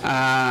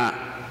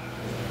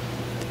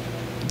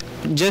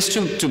 Just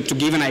to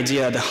give an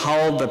idea of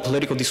how the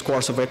political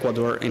discourse of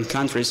Ecuador in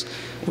countries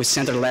with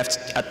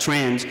center-left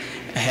trend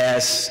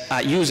has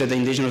used the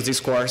indigenous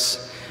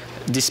discourse,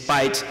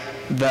 despite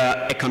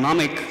the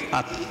economic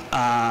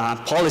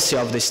policy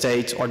of the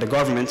state or the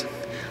government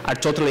are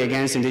totally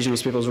against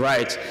indigenous people's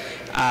rights.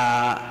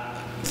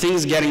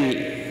 Things getting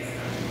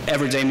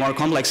every day more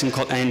complex in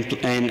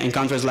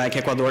countries like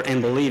Ecuador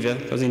and Bolivia,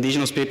 because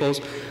indigenous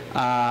peoples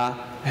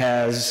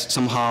has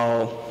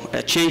somehow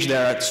changed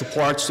their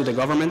support to the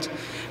government.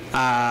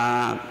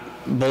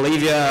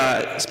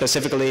 Bolivia,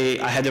 specifically,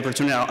 I had the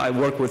opportunity, I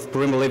work with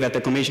Peru and Bolivia at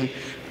the Commission.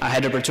 I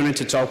had the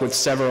opportunity to talk with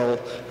several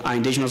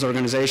indigenous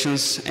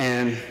organizations,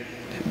 and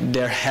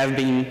there have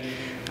been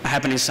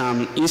happening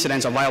some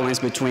incidents of violence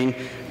between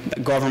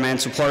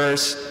government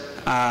supporters,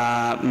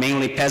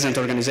 mainly peasant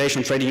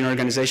organizations, trade union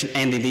organizations,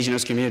 and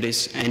indigenous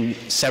communities in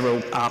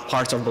several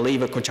parts of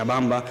Bolivia,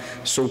 Cochabamba,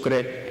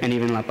 Sucre, and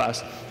even La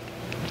Paz.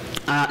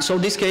 So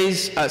this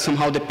case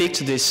somehow depicts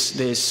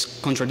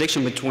this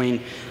contradiction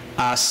between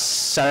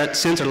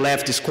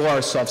center-left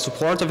discourse of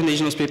support of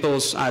indigenous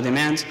people's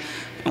demands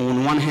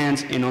on one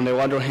hand, and on the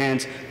other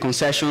hand,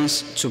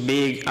 concessions to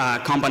big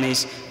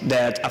companies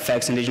that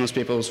affects indigenous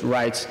people's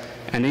rights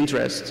and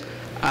interests.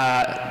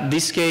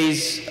 This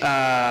case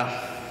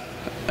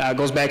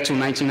goes back to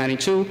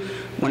 1992,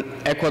 when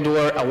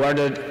Ecuador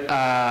awarded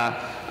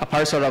a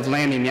parcel of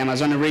land in the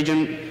Amazon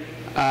region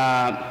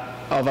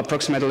of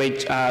approximately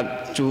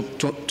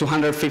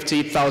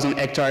 250,000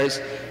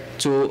 hectares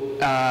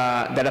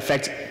that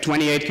affect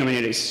 28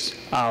 communities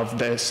of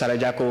the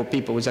Sarayaco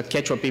people. It's a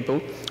Quechua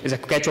people. It's a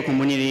Quechua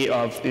community the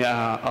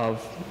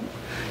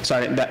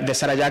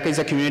Sarayaco is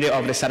a community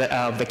of the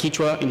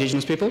Quechua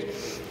indigenous people.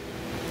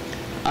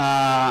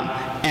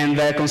 And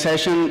the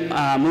concession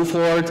moved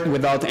forward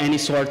without any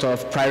sort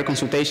of prior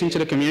consultation to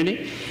the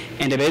community.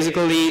 And they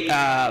basically,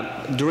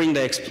 during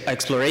the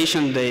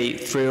exploration, they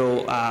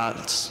threw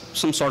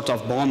some sort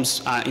of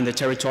bombs in the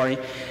territory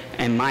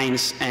and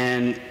mines,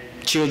 and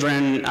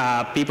children,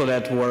 people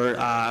that were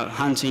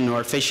hunting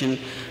or fishing,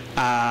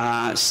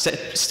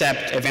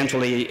 stepped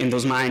eventually in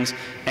those mines,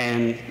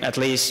 and at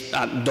least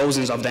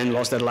dozens of them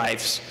lost their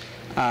lives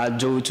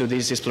due to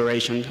this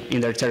exploration in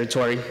their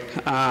territory.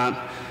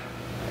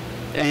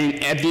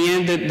 And at the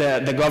end,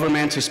 the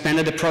government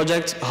suspended the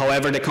project.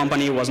 However, the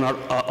company was not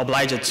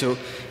obliged to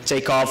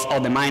take off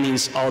all the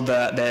minings, all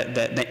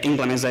the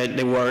implements that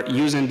they were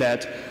using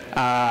that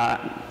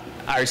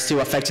are still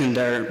affecting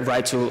their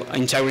right to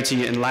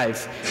integrity in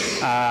life.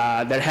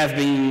 There have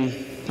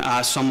been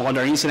some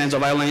other incidents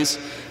of violence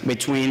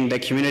between the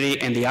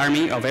community and the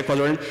army of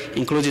Ecuador,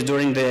 including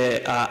during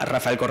the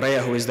Rafael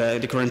Correa, who is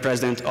the current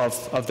president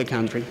of the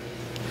country.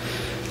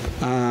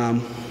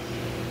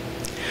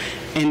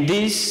 In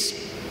this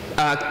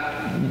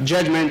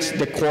judgment,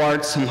 the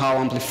court somehow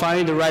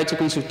amplified the right to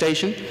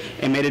consultation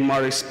and made it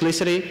more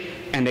explicit,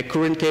 and the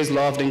current case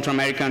law of the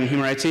Inter-American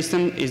Human Rights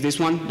System is this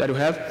one that we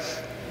have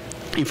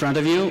in front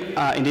of you.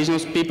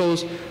 Indigenous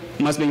peoples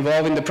must be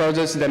involved in the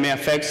process that may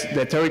affect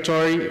the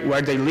territory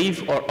where they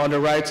live or other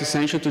rights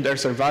essential to their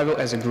survival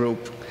as a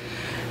group.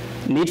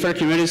 Need for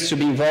communities to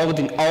be involved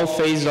in all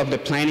phases of the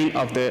planning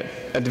of the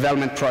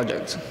development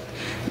project.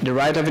 The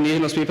right of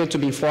indigenous people to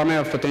be informed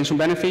of potential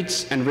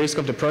benefits and risk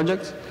of the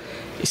project.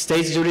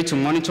 State's duty to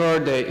monitor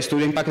the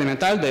estudio de impacto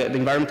ambiental, the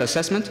environment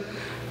assessment.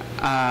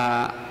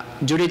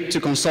 Duty to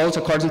consult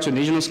according to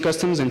indigenous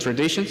customs and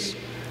traditions.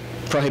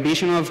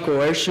 Prohibition of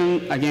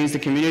coercion against the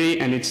community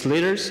and its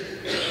leaders.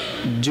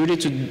 Duty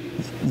to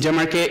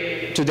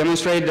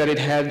demonstrate that it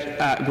had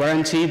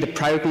guaranteed the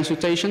prior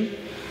consultation.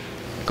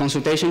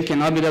 Consultation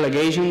cannot be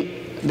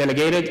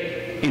delegated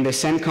in the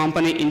same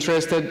company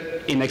interested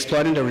in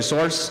exploiting the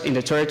resource in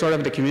the territory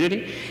of the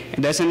community.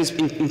 And that's an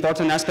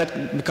important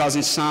aspect because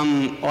in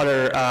some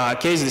other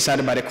cases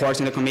decided by the courts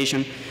and the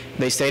commission,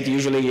 the state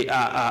usually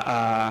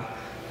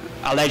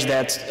allege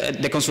that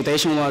the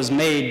consultation was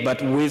made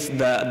but with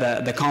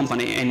the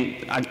company. And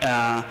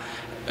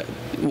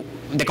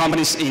the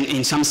company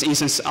in some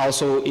instances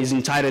also is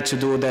entitled to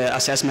do the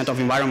assessment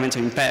of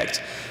environmental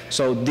impact.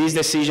 So this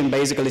decision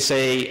basically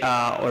say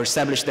or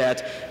establish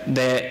that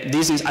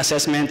this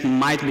assessment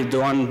might be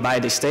done by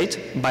the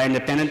state, by an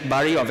independent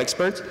body of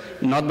experts,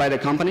 not by the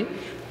company.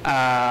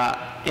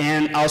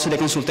 And also the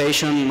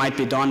consultation might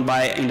be done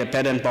by an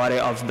independent body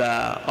of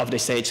the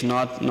state,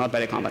 not by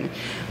the company.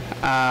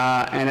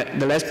 And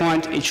the last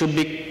point, it should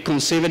be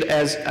conceived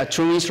as a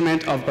true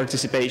instrument of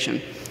participation.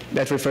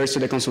 That refers to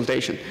the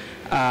consultation.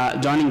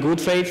 Done in good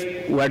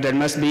faith, where there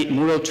must be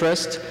mutual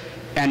trust,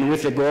 and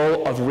with the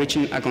goal of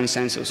reaching a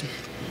consensus.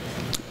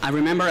 I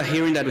remember a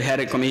hearing that we had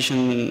at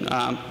commission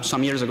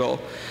some years ago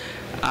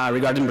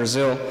regarding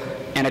Brazil,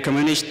 and a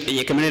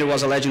community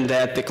was alleging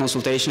that the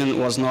consultation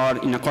was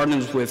not in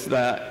accordance with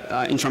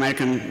the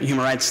Inter-American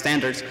human rights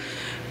standards.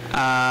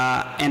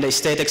 And the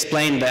state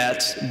explained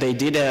that they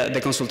did the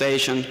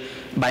consultation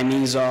by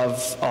means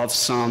of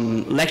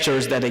some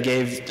lectures that they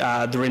gave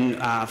during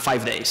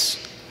 5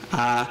 days.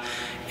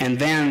 And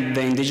then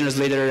the indigenous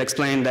leader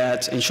explained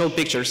that, and showed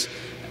pictures,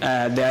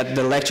 that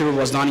the lecture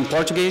was done in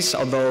Portuguese,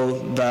 although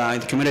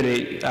the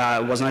community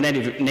was not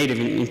native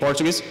in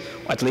Portuguese,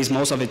 or at least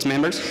most of its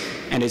members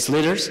and its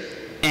leaders.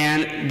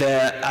 And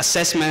the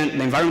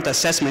environment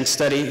assessment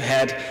study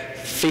had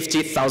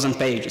 50,000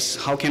 pages.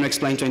 How can you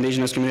explain to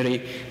indigenous community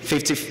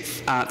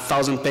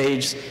 50,000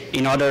 pages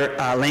in other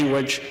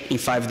language in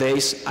 5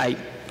 days? I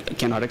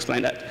cannot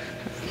explain that.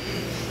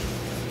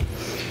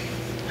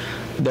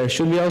 There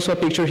should be also a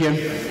picture here.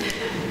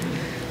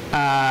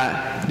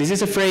 This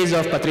is a phrase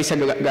of Patricia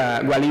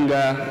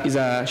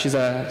Gualinga. She's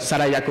a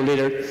Sarayaku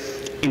leader.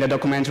 In the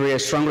documentary, I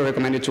strongly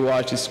recommend you to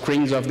watch the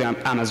Screens of the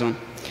Amazon.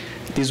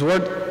 This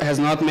word has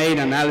not made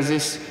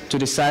analysis to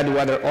decide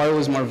whether oil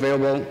is more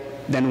valuable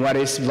than what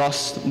is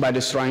lost by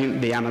destroying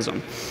the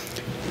Amazon.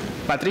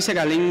 Patricia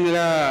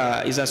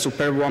Galinga is a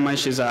superb woman.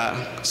 She's a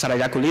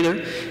Sarayaku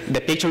leader.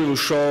 The picture will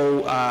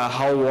show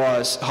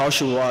how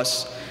she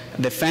was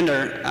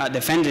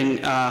defending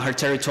her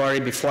territory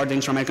before the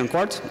Inter-American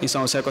Court in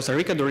San Jose, Costa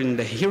Rica during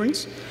the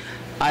hearings.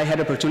 I had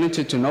the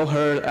opportunity to know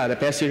her the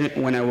past year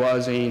when I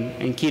was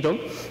in Quito.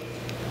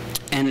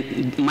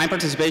 And my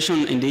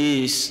participation in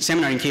this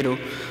seminar in Quito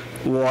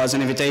was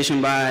an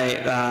invitation by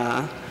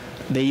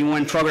the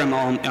UN program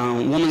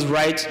on women's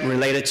rights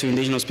related to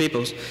indigenous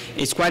peoples.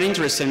 It's quite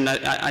interesting.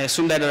 I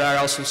assume that there are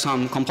also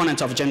some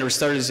components of gender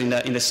studies in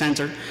the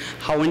center.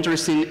 How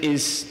interesting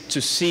is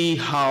to see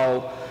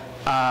how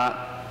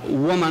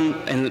women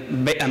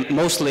and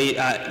mostly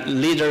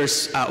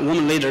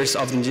women leaders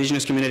of the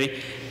indigenous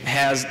community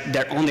has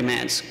their own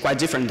demands, quite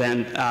different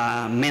than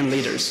men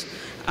leaders.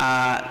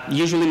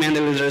 Usually men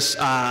leaders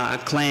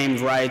claim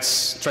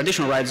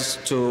traditional rights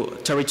to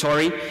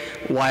territory,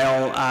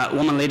 while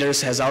women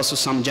leaders has also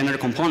some gender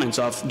components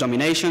of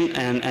domination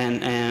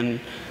and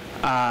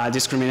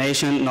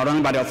discrimination, not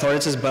only by the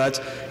authorities, but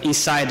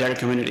inside their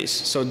communities.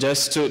 So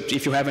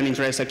if you have an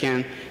interest, I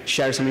can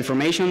share some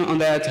information on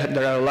that.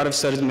 There are a lot of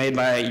studies made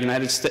by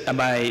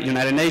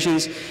United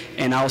Nations,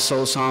 and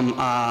also some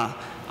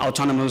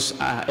autonomous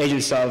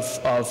agents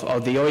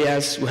of the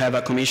OES. We have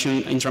a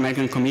commission,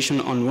 Inter-American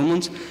Commission on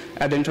Women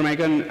at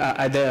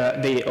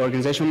the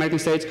Organization of American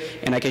States,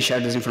 and I can share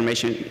this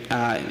information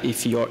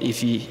if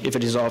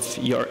it is of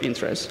your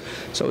interest.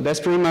 So that's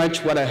pretty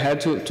much what I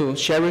had to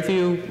share with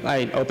you.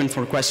 I open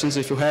for questions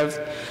if you have.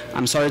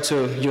 I'm sorry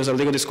to use a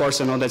legal discourse.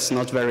 I know that's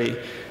not very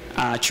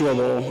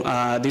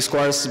chewable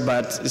discourse,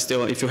 but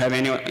still, if you have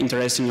any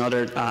interest in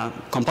other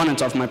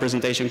components of my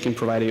presentation, I can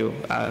provide you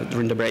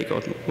during the break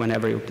or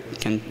whenever you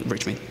can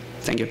reach me.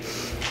 Thank you.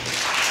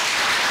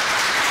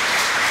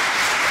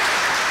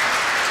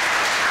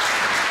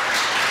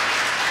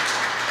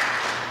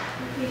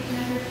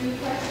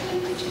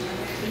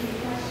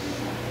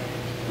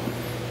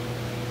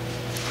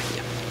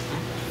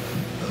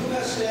 Who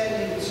has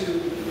standing to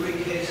bring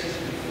cases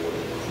before the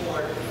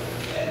court,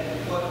 and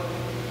what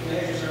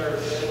measures are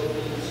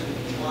available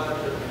to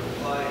monitor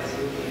compliance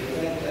in the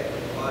event that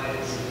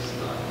compliance is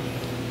not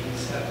legally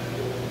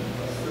acceptable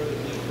through the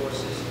due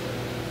courses?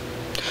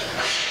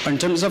 In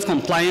terms of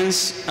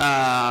compliance,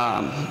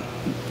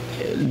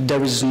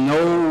 there is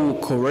no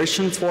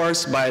coercion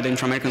force by the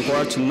Inter-American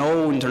Court,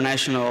 no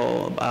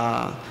international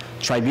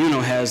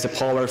tribunal has the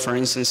power, for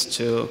instance,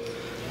 to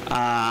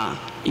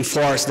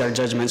enforce their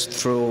judgments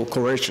through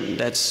coercion.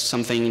 That's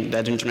something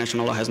that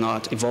international law has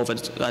not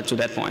evolved to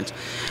that point.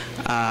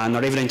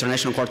 Not even the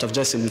International Court of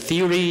Justice. In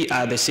theory,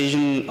 a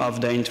decision of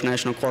the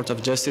International Court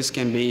of Justice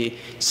can be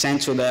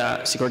sent to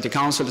the Security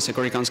Council. The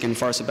Security Council can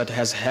enforce it, but it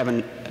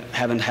haven't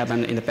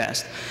happened in the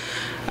past.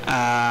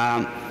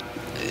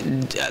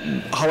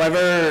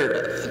 However,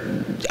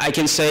 I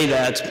can say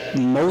that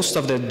most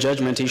of the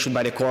judgments issued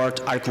by the court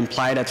are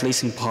complied, at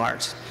least in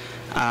part.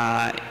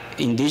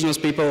 Indigenous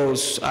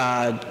people's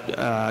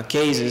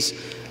cases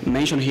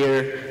mentioned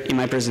here in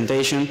my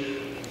presentation,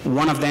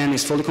 one of them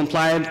is fully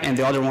complied and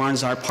the other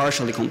ones are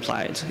partially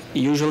complied.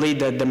 Usually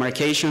the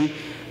demarcation,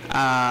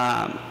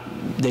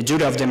 the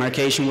duty of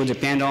demarcation would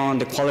depend on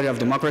the quality of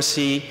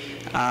democracy,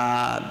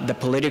 the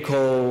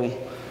political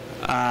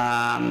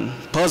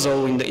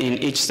puzzle in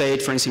each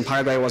state. For instance, in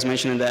Paraguay was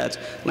mentioned that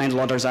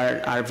landlockers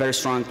are very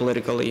strong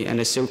politically and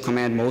they still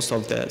command most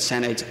of the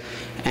Senate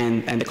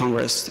and the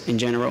Congress in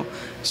general.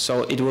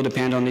 So it will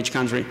depend on each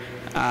country.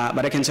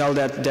 But I can tell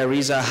that there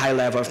is a high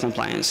level of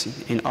compliance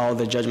in all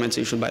the judgments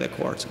issued by the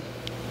court.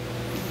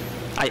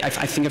 I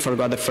think I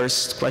forgot the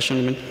first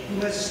question.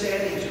 Who has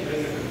standing to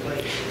bring a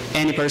complaint?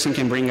 Any person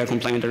can bring a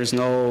complaint. There is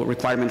no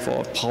requirement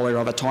for power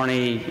of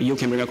attorney. You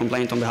can bring a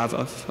complaint on behalf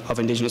of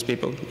indigenous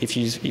people if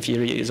it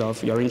is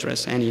of your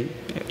interest, any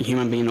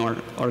human being or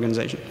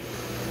organization.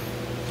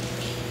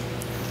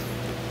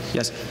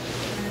 Yes?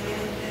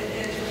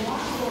 As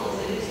remarkable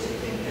as it is to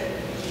think that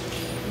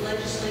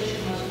legislation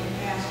must be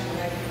passed to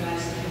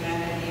recognize the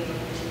humanity of a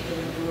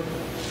particular group,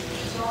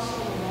 it's also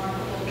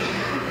remarkable to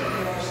think that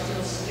there are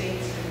still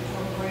states and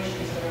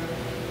corporations that are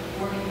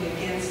working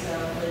against the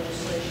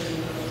legislation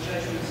and those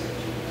judgments that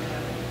you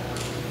have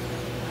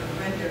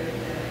rendered,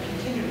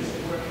 continuously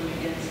working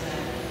against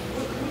that.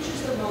 Which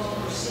is the most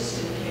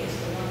persistent case,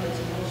 the one that's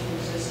most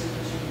resistant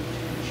to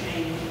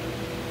change?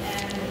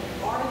 And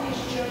are these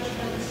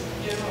judgments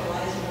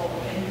generalizable?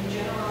 Can you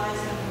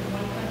generalize them from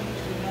one country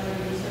to another,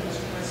 use them as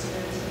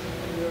precedents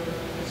when you're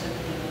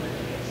presenting another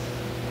case?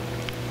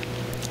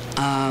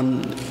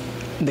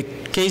 The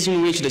case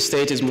in which the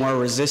state is more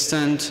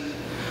resistant,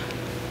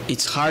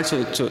 it's hard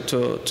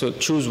to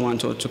choose one,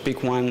 to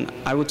pick one.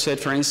 I would say,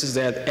 for instance,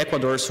 that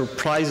Ecuador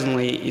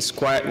surprisingly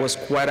was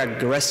quite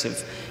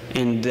aggressive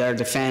in their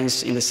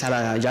defense in the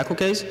Sarayaku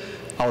case,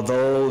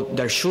 although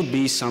there should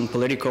be some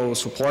political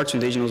support to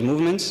indigenous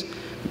movements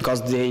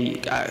because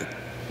they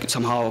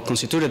somehow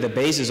constituted the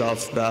basis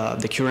of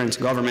the current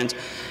government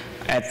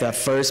at the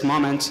first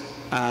moment,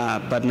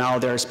 but now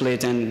they're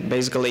split and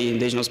basically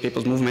indigenous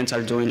people's movements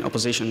are doing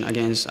opposition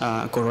against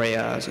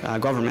Correa's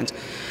government.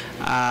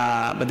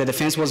 But the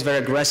defense was very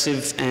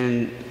aggressive,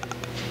 and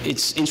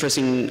it's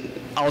interesting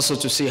also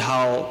to see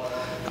how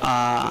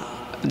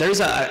there is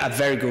a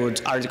very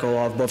good article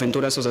of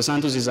Boaventura Sousa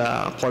Santos. He's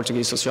a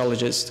Portuguese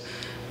sociologist,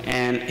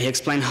 and he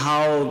explained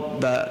how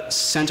the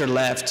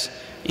center-left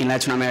in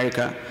Latin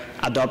America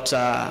adopt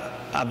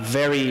a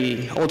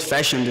very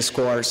old-fashioned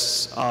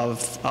discourse of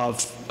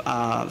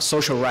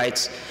social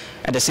rights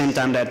at the same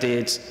time that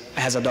it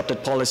has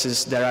adopted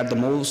policies that are the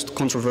most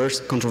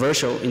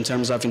controversial in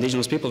terms of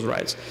indigenous people's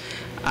rights.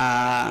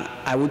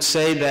 I would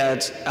say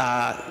that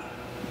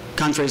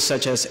countries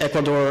such as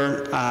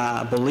Ecuador,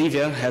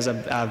 Bolivia has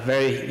a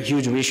very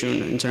huge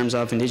issue in terms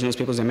of indigenous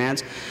people's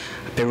demands.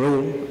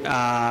 Peru,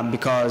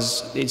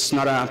 because it's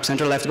not a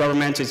center-left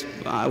government, it's,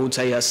 I would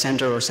say, a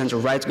center or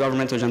center-right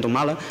government, Ollanta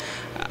Humala.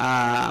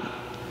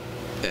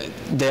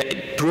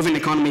 The Peruvian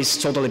economy is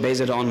totally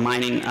based on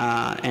mining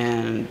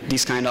and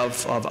this kind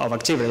of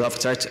activity, of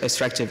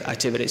extractive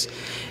activities.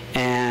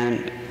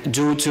 And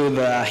due to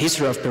the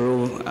history of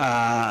Peru,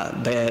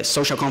 the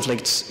social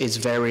conflicts is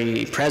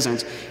very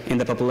present in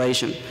the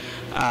population.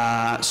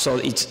 So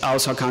it's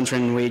also a country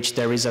in which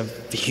there is a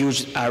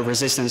huge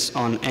resistance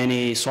on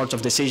any sort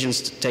of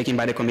decisions taken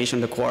by the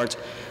Commission, the court,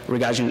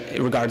 regarding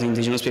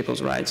indigenous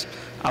people's rights.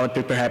 I would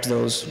pick perhaps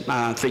those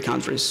 3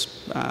 countries.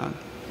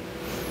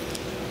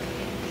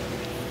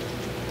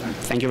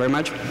 Thank you very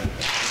much.